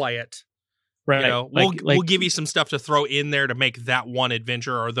 go play it. Right. You know, we'll give you some stuff to throw in there to make that one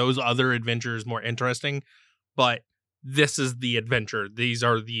adventure or those other adventures more interesting. But this is the adventure. These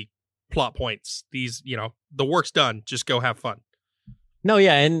are the plot points. These, you know, the work's done. Just go have fun. No,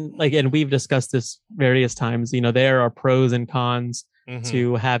 yeah, and we've discussed this various times. You know, there are pros and cons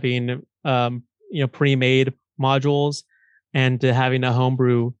to having pre-made modules and to having a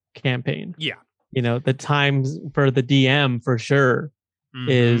homebrew campaign. Yeah. You know, the times for the DM for sure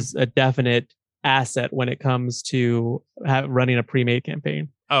is a definite asset when it comes to running a pre-made campaign.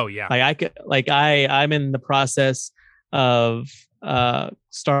 Oh yeah. I'm in the process of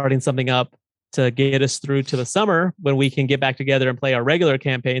starting something up to get us through to the summer when we can get back together and play our regular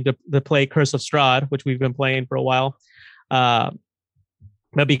campaign to play Curse of Strahd, which we've been playing for a while. But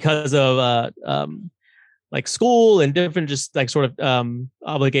because of like school and different just like sort of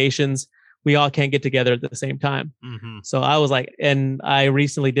obligations, we all can't get together at the same time. So I was like, and I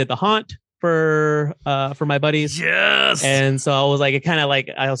recently did the Haunt for my buddies. Yes. And so I was like, it kind of like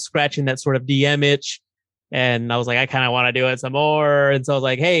I was scratching that sort of DM itch. And I was like, I kind of want to do it some more. And so I was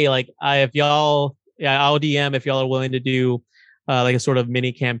like, hey, like I'll DM if y'all are willing to do like a sort of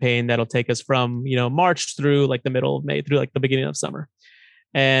mini campaign that'll take us from, you know, March through like the middle of May through like the beginning of summer.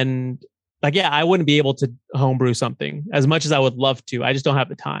 And like, yeah, I wouldn't be able to homebrew something as much as I would love to. I just don't have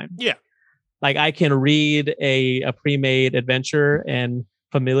the time. Yeah. Like I can read a pre-made adventure and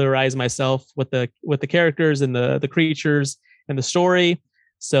familiarize myself with the characters and the creatures and the story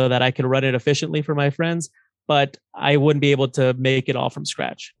so that I can run it efficiently for my friends, but I wouldn't be able to make it all from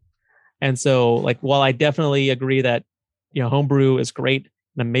scratch. And so like, while I definitely agree that, you know, homebrew is great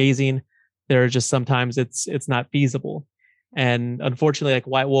and amazing, there are just sometimes it's not feasible. And unfortunately, like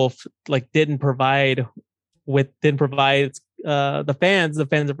White Wolf, like didn't provide the fans of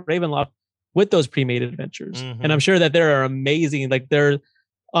Ravenloft with those pre-made adventures. And I'm sure that there are amazing, like there are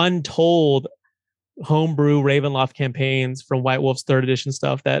untold homebrew Ravenloft campaigns from White Wolf's third edition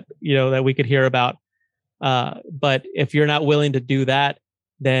stuff that, you know, that we could hear about. But if you're not willing to do that,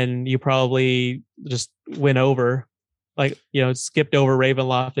 then you probably just went over, like, you know, skipped over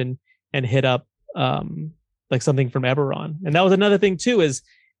Ravenloft and hit up like something from Eberron. And that was another thing too, is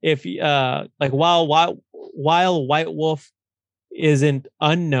if like while White Wolf isn't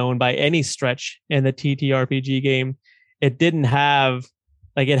unknown by any stretch in the TTRPG game, it didn't have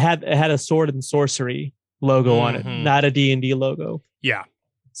like it had a sword and sorcery logo on it, not a D&D logo. Yeah.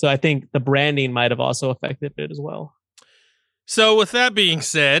 So I think the branding might have also affected it as well. So with that being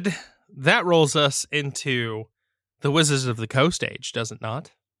said, that rolls us into the Wizards of the Coast age, does it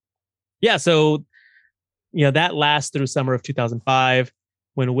not? Yeah. So, you know, that lasts through summer of 2005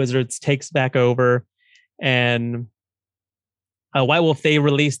 when Wizards takes back over, and White Wolf, they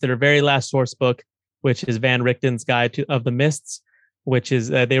released their very last source book, which is Van Richten's Guide of the Mists, which is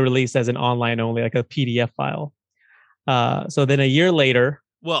they released as an online only, like a PDF file. So then a year later.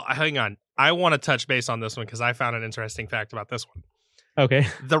 Well, hang on. I want to touch base on this one because I found an interesting fact about this one. Okay.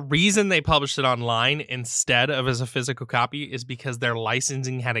 The reason they published it online instead of as a physical copy is because their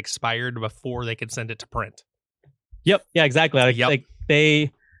licensing had expired before they could send it to print. Yep. Yeah, exactly. Like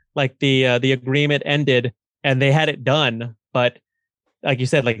they, like the agreement ended and they had it done, but like you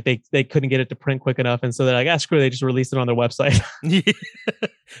said, like they couldn't get it to print quick enough, and so they're like, screw it, they just released it on their website.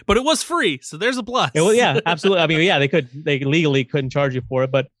 But it was free, so there's a plus. Yeah, absolutely. I mean, yeah, they legally couldn't charge you for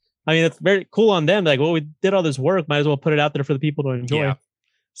it, but I mean, it's very cool on them. Like, well, we did all this work, might as well put it out there for the people to enjoy. Yeah.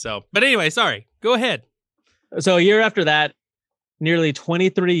 So, but anyway, sorry. Go ahead. So a year after that, nearly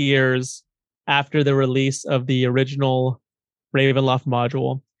 23 years after the release of the original Ravenloft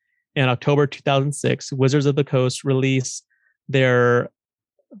module, in October 2006, Wizards of the Coast released their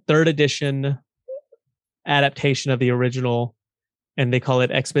 3rd edition adaptation of the original, and they call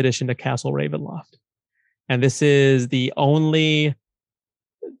it Expedition to Castle Ravenloft. And this is the only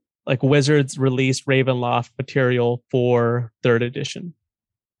like Wizards released Ravenloft material for 3rd edition.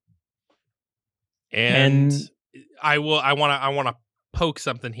 And I want to poke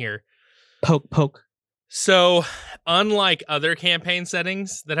something here. Poke. So, unlike other campaign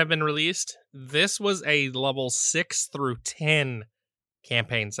settings that have been released, this was a level 6 through 10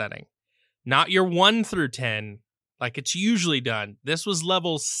 campaign setting. Not your 1 through 10, like it's usually done. This was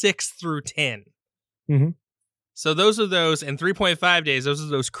level 6 through 10. Mm-hmm. So those are those, in 3.5 days, those are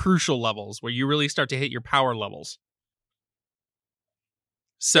those crucial levels where you really start to hit your power levels.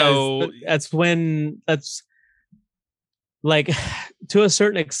 So that's like, to a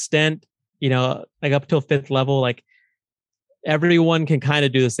certain extent, you know, like up till 5th level, like everyone can kind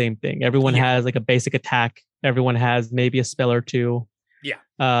of do the same thing. Everyone has like a basic attack. Everyone has maybe a spell or two. Yeah.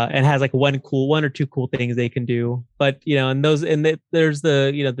 And has like one or two cool things they can do. But, you know, there's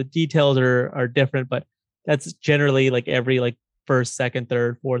the, you know, the details are different, but that's generally like every like 1st, 2nd,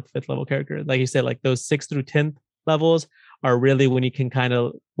 3rd, 4th, 5th level character. Like you said, like those 6th through 10th levels are really when you can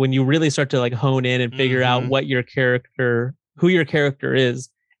when you really start to like hone in and figure out who your character is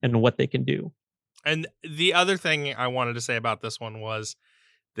and what they can do. And the other thing I wanted to say about this one was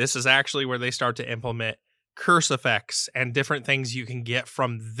this is actually where they start to implement curse effects and different things you can get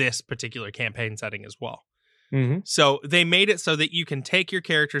from this particular campaign setting as well. Mm-hmm. So they made it so that you can take your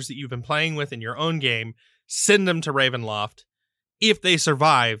characters that you've been playing with in your own game, send them to Ravenloft. If they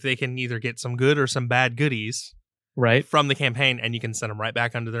survive, they can either get some good or some bad goodies from the campaign, and you can send them right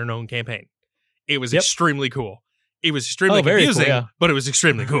back onto their own campaign. It was extremely cool. It was extremely confusing, but it was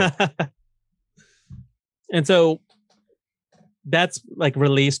extremely cool. And so that's like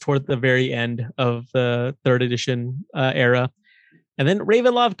released toward the very end of the 3rd edition era. And then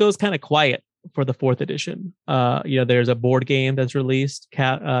Ravenloft goes kind of quiet for the 4th edition. You know, there's a board game that's released,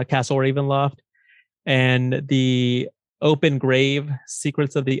 Castle Ravenloft, and the Open Grave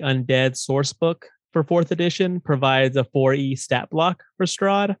Secrets of the Undead source book for 4th edition provides a 4E stat block for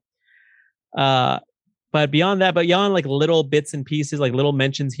Strahd. But beyond like little bits and pieces, like little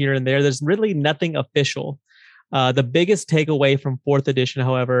mentions here and there, there's really nothing official. The biggest takeaway from 4th edition,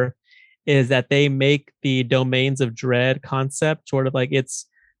 however, is that they make the Domains of Dread concept sort of like it's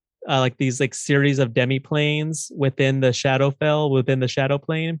like these like series of demi-planes within the Shadowfell, within the Shadow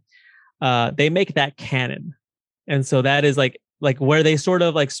Plane. They make that canon. And so that is like where they sort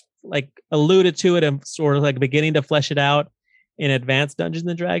of like alluded to it and sort of like beginning to flesh it out in Advanced Dungeons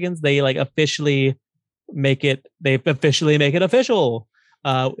and Dragons. They like officially make it official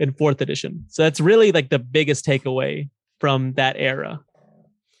in 4th edition. So that's really like the biggest takeaway from that era.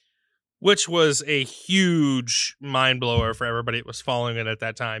 Which was a huge mind blower for everybody that was following it at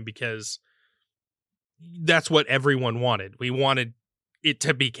that time, because that's what everyone wanted. We wanted it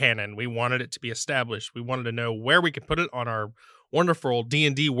to be canon. We wanted it to be established. We wanted to know where we could put it on our wonderful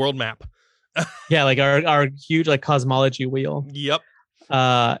D&D world map. Yeah, like our huge like cosmology wheel. Yep.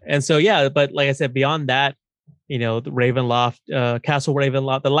 And so but like I said, beyond that, you know, the Ravenloft, Castle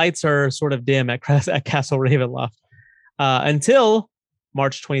Ravenloft, the lights are sort of dim at Castle Ravenloft until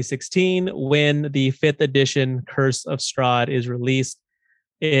March 2016, when the 5th edition Curse of Strahd is released.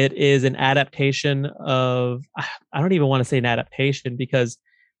 It is an adaptation of, I don't even want to say an adaptation, because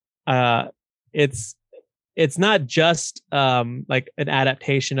it's not just like an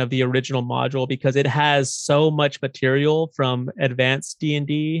adaptation of the original module, because it has so much material from Advanced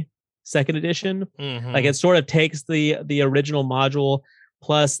D&D 2nd edition. Mm-hmm. Like it sort of takes the original module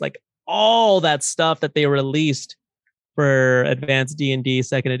plus like all that stuff that they released for Advanced D&D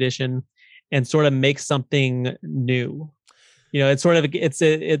 2nd edition and sort of makes something new. You know, it's sort of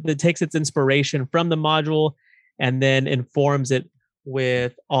it takes its inspiration from the module and then informs it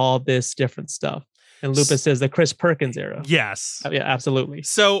with all this different stuff. And Lupus says the Chris Perkins era. Yes. Yeah, absolutely.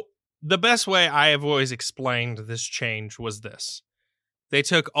 So the best way I have always explained this change was this. They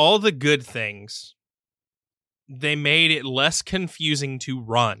took all the good things, they made it less confusing to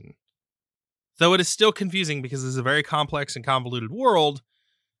run. Though it is still confusing because it's a very complex and convoluted world,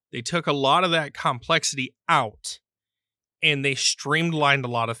 they took a lot of that complexity out and they streamlined a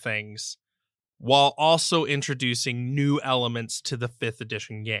lot of things while also introducing new elements to the 5th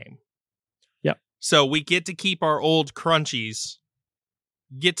edition game. Yep. So we get to keep our old crunchies,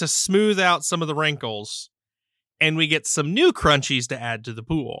 get to smooth out some of the wrinkles, and we get some new crunchies to add to the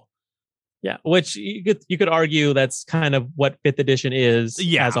pool. Yeah, which you could argue that's kind of what fifth edition is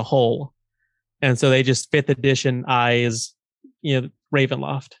as a whole, and so they just fifth edition eyes,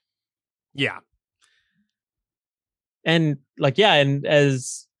 Ravenloft. Yeah, and and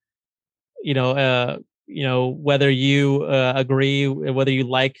as whether you agree, whether you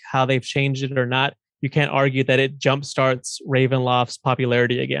like how they've changed it or not, you can't argue that it jumpstarts Ravenloft's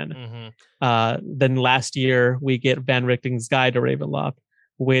popularity again. Mm-hmm. Then last year we get Van Richten's Guide to Ravenloft,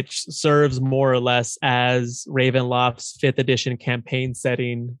 which serves more or less as Ravenloft's 5th edition campaign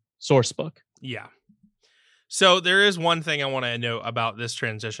setting source book. Yeah. So there is one thing I want to note about this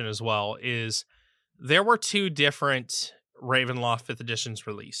transition as well, is there were 2 different Ravenloft 5th editions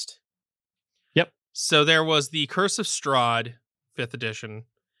released. Yep. So there was the Curse of Strahd 5th edition,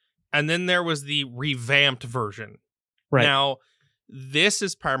 and then there was the revamped version. Right. Now, this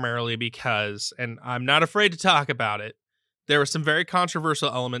is primarily because, and I'm not afraid to talk about it, there were some very controversial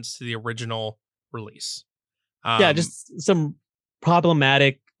elements to the original release. Just some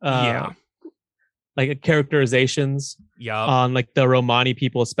problematic characterizations on the Romani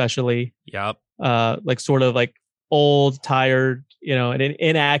people especially. Yep. Sort of old, tired, and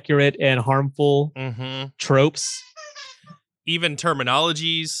inaccurate and harmful tropes. Even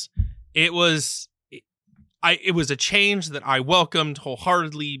terminologies. It was a change that I welcomed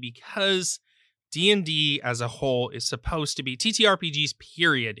wholeheartedly, because D&D as a whole is supposed to be, TTRPGs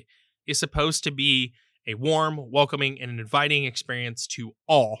period, is supposed to be a warm, welcoming, and inviting experience to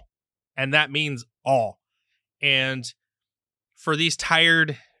all. And that means all. And for these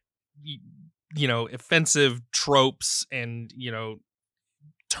tired, offensive tropes and,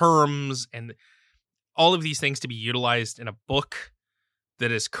 terms and all of these things to be utilized in a book that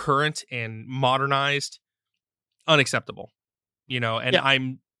is current and modernized, unacceptable.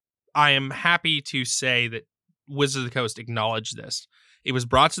 I am happy to say that Wizards of the Coast acknowledged this. It was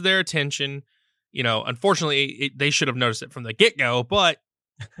brought to their attention. Unfortunately, they should have noticed it from the get-go, but,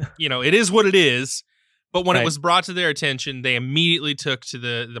 it is what it is. But when it was brought to their attention, they immediately took to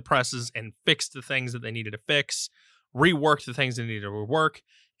the presses and fixed the things that they needed to fix, reworked the things they needed to rework,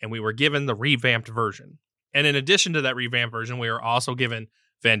 and we were given the revamped version. And in addition to that revamped version, we were also given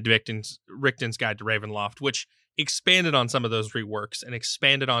Van Richten's Guide to Ravenloft, which expanded on some of those reworks and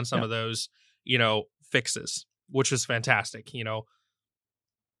expanded on some of those, fixes, which was fantastic.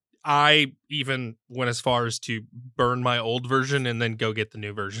 I even went as far as to burn my old version and then go get the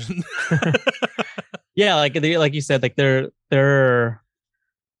new version. Yeah, like you said, they're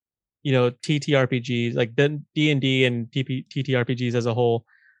TTRPGs, like D&D and TTRPGs as a whole.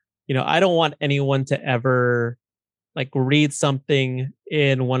 I don't want anyone to ever read something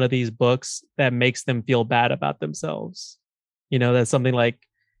in one of these books that makes them feel bad about themselves. That's something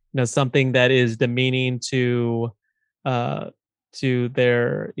something that is demeaning to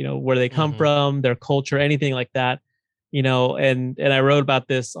their, where they come from, their culture, anything like that. And I wrote about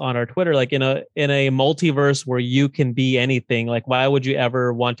this on our Twitter, in a multiverse where you can be anything, why would you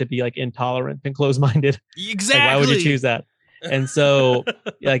ever want to be intolerant and closed-minded? Exactly. Why would you choose that? And so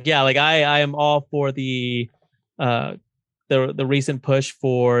I am all for the recent push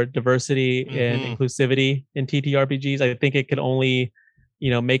for diversity and inclusivity in TTRPGs. I think it can only,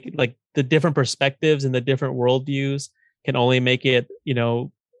 make the different perspectives and the different worldviews can only make it,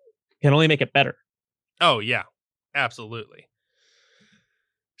 better. Oh yeah, absolutely.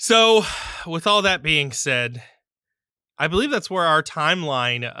 So with all that being said, I believe that's where our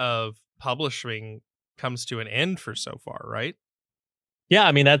timeline of publishing comes to an end for so far, right? Yeah,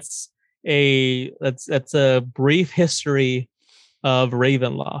 I mean that's a brief history of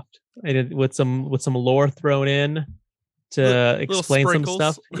Ravenloft, with some lore thrown in to explain some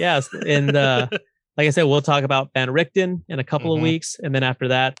stuff. Yes, and like I said, we'll talk about Van Richten in a couple of weeks, and then after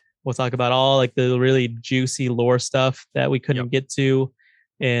that, we'll talk about all the really juicy lore stuff that we couldn't get to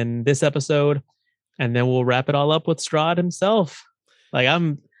in this episode, and then we'll wrap it all up with Strahd himself.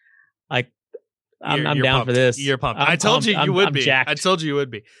 I'm down pumped. for this. You're pumped. I told you you would be. Jacked. I told you you would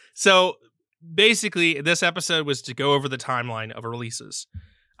be. So basically, this episode was to go over the timeline of releases.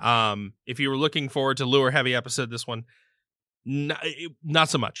 If you were looking forward to lore heavy episode, this one, not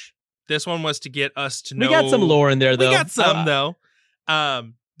so much. This one was to get us to know. We got some lore in there, though. We got some, though.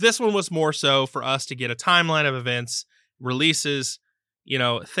 This one was more so for us to get a timeline of events, releases,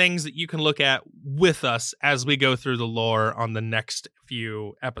 things that you can look at with us as we go through the lore on the next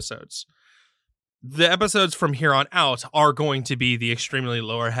few episodes. The episodes from here on out are going to be the extremely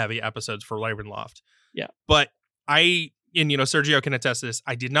lore heavy episodes for Ravenloft. Yeah. But Sergio can attest to this,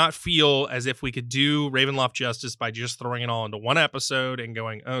 I did not feel as if we could do Ravenloft justice by just throwing it all into one episode and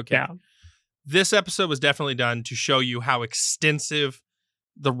going, okay. Yeah. This episode was definitely done to show you how extensive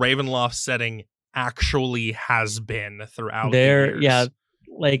the Ravenloft setting actually has been throughout there. the years. Yeah,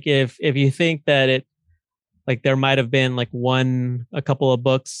 like if you think that it, like there might have been like a couple of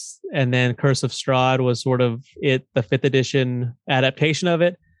books, and then Curse of Strahd was sort of the 5th edition adaptation of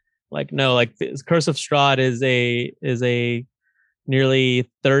it. Like no, like Curse of Strahd is a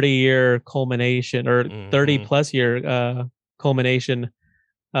nearly 30-year culmination, or 30 plus year culmination,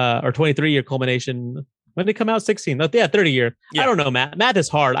 or 23-year culmination. When did it come out? 16. Yeah, 30 year. Yeah. I don't know, math. Math is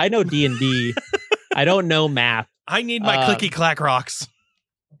hard. I know D&D. I don't know math. I need my clicky clack rocks.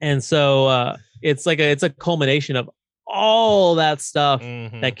 And so it's a culmination of all that stuff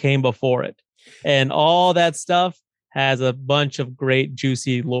that came before it. And all that stuff has a bunch of great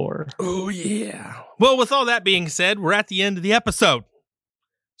juicy lore. Oh yeah. Well, with all that being said, we're at the end of the episode.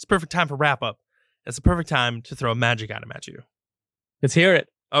 It's a perfect time for wrap up. It's a perfect time to throw a magic item at you. Let's hear it.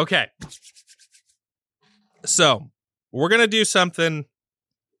 Okay. So, we're going to do something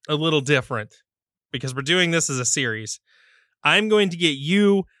a little different because we're doing this as a series. I'm going to get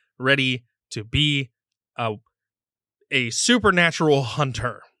you ready to be a supernatural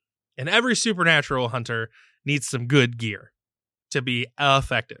hunter. And every supernatural hunter needs some good gear to be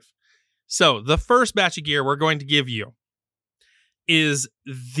effective. So, the first batch of gear we're going to give you is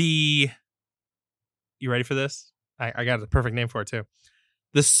the... You ready for this? I got the perfect name for it, too.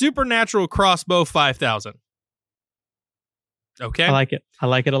 The Supernatural Crossbow 5000. Okay. I like it. I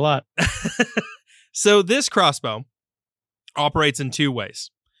like it a lot. So this crossbow operates in 2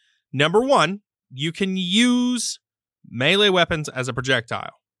 ways. Number 1, you can use melee weapons as a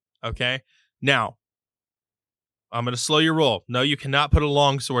projectile. Okay. Now, I'm going to slow your roll. No, you cannot put a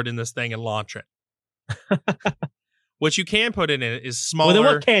longsword in this thing and launch it. What you can put in it is smaller. Well,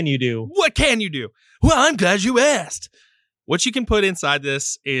 then what can you do? What can you do? Well, I'm glad you asked. What you can put inside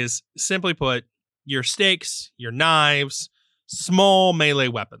this is, simply put, your stakes, your knives, small melee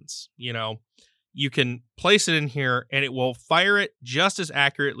weapons. You know, you can place it in here and it will fire it just as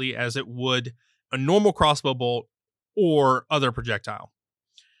accurately as it would a normal crossbow bolt or other projectile.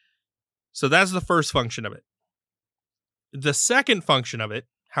 So that's the first function of it. The second function of it,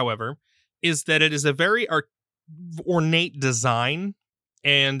 however, is that it is a very ornate design,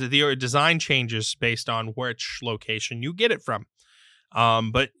 and the design changes based on which location you get it from.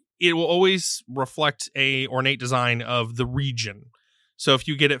 But it will always reflect a ornate design of the region. So if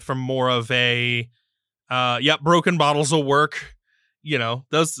you get it from more of a, broken bottles will work, you know,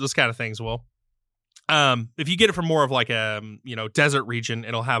 those kind of things will. If you get it from more of like a, desert region,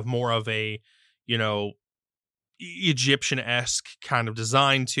 it'll have more of a, Egyptian-esque kind of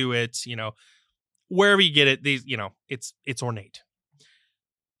design to it, wherever you get it, these, it's ornate.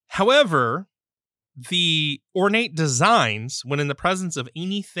 However, the ornate designs, when in the presence of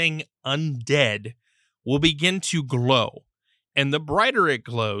anything undead, will begin to glow. And the brighter it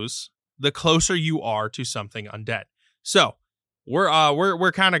glows, the closer you are to something undead. So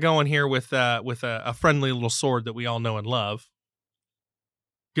we're kind of going here with a friendly little sword that we all know and love.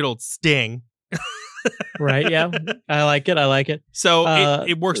 Good old Sting. Right, yeah. I like it. So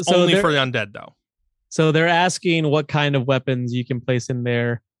it works only for the undead, though. So they're asking what kind of weapons you can place in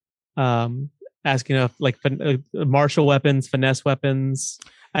there. Asking if like martial weapons, finesse weapons.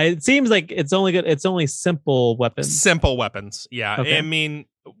 It seems like it's only simple weapons. Simple weapons, yeah. Okay. I mean,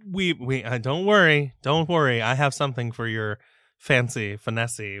 we don't worry. I have something for your fancy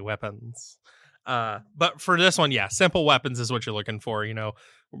finessey weapons. But for this one, yeah, simple weapons is what you're looking for.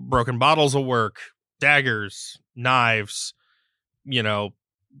 Broken bottles will work, daggers, knives,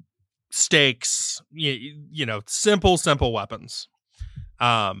 stakes. Simple weapons.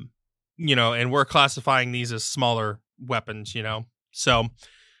 And we're classifying these as smaller weapons, So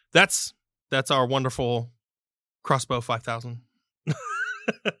that's our wonderful crossbow 5000.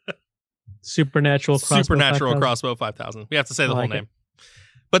 Supernatural crossbow 5000. We have to say the whole name.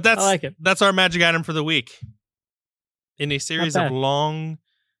 But that's our magic item for the week. In a series of long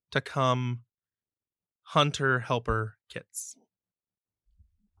to come hunter helper kits.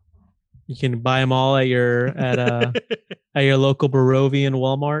 You can buy them all at your local Barovian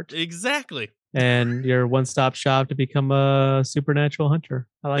Walmart. Exactly. And your one-stop shop to become a supernatural hunter.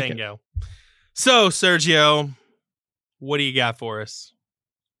 I like it. Bingo. So, Sergio, what do you got for us?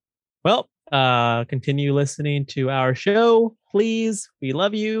 Well, continue listening to our show, please. We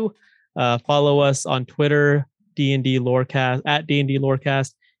love you. Follow us on Twitter, D&D Lorecast, at D&D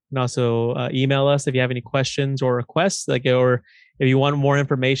Lorecast. You can also email us if you have any questions or requests, or if you want more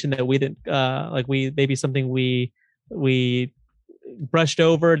information that we didn't, maybe something we brushed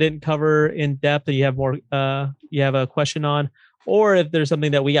over, didn't cover in depth, and you have more, you have a question on, or if there's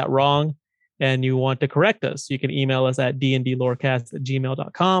something that we got wrong and you want to correct us, you can email us at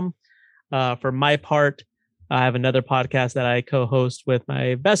dndlorecast@gmail.com. For my part, I have another podcast that I co-host with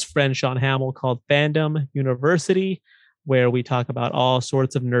my best friend, Sean Hamill, called Fandom University, where we talk about all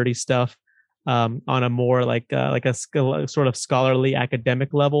sorts of nerdy stuff on a more like a sort of scholarly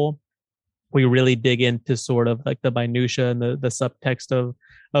academic level. We really dig into sort of like the minutia and the subtext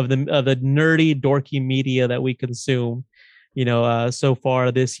of the nerdy, dorky media that we consume. So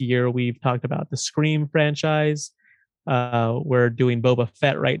far this year, we've talked about the Scream franchise. We're doing Boba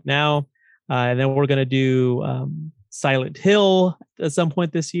Fett right now. And then we're going to do Silent Hill at some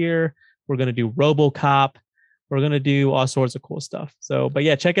point this year. We're going to do RoboCop. We're going to do all sorts of cool stuff. But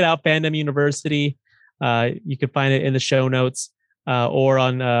yeah, check it out, Fandom University. You can find it in the show notes or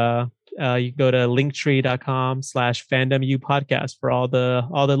on, you can go to linktree.com/fandomu podcast for all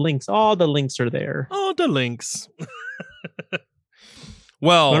the links. All the links are there. All the links.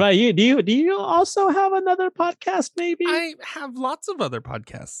 Well, what about you? Do you also have another podcast? Maybe I have lots of other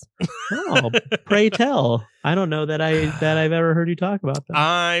podcasts. Oh, pray tell! I don't know that I've ever heard you talk about them.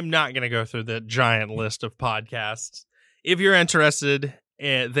 I'm not going to go through the giant list of podcasts. If you're interested,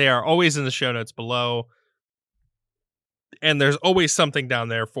 they are always in the show notes below, and there's always something down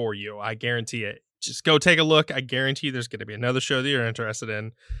there for you. I guarantee it. Just go take a look. I guarantee there's going to be another show that you're interested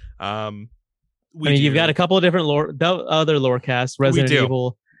in. You've got a couple of different other lore casts: Resident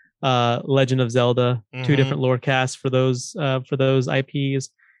Evil, Legend of Zelda, 2 different lore casts for those IPs.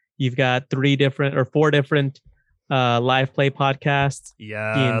 You've got 4 different live play podcasts.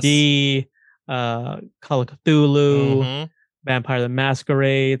 Yes. D&D, Call of Cthulhu, Vampire the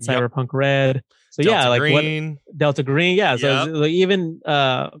Masquerade, Cyberpunk Red. So Delta Green. Delta Green, yeah. So even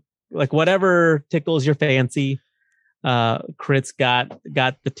like whatever tickles your fancy. Crit's got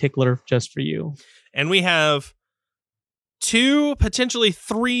the tickler just for you. And we have 2, potentially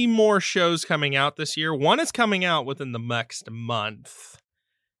 3 more shows coming out this year. One is coming out within the next month,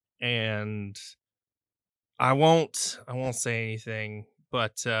 and I won't say anything,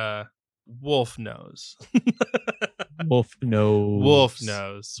 but Wolf knows. Wolf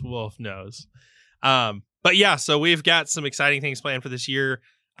knows. Wolf knows. But yeah, so we've got some exciting things planned for this year.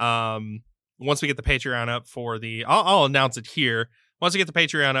 Once we get the Patreon up for I'll announce it here. Once we get the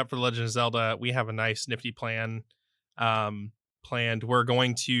Patreon up for The Legend of Zelda, we have a nice nifty plan planned. We're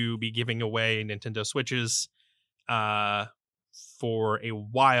going to be giving away Nintendo Switches for a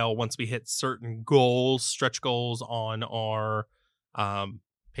while once we hit certain stretch goals on our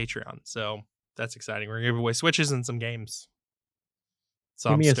Patreon. So that's exciting. We're going to give away Switches and some games. So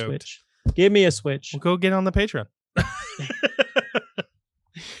Give me a Switch. Give me a Switch. We'll go get on the Patreon.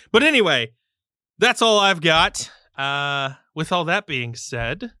 But anyway, that's all I've got. With all that being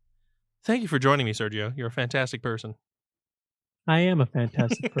said, thank you for joining me, Sergio. You're a fantastic person. I am a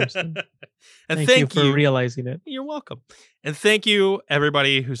fantastic person. And thank you for realizing it. You're welcome. And thank you,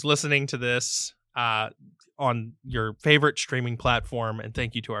 everybody who's listening to this on your favorite streaming platform. And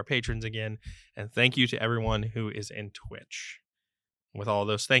thank you to our patrons again. And thank you to everyone who is in Twitch. With all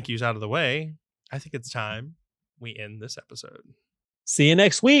those thank yous out of the way, I think it's time we end this episode. See you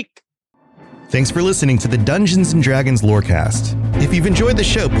next week. Thanks for listening to the Dungeons & Dragons Lorecast. If you've enjoyed the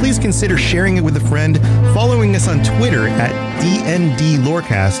show, please consider sharing it with a friend, following us on Twitter at DND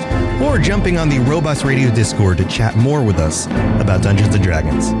Lorecast, or jumping on the Robots Radio Discord to chat more with us about Dungeons &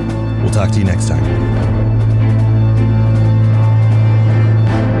 Dragons. We'll talk to you next time.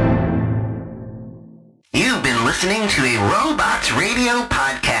 You've been listening to a Robots Radio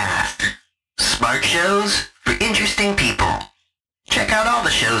podcast. Smart shows for interesting people. Check out all the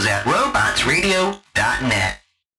shows at robotsradio.net.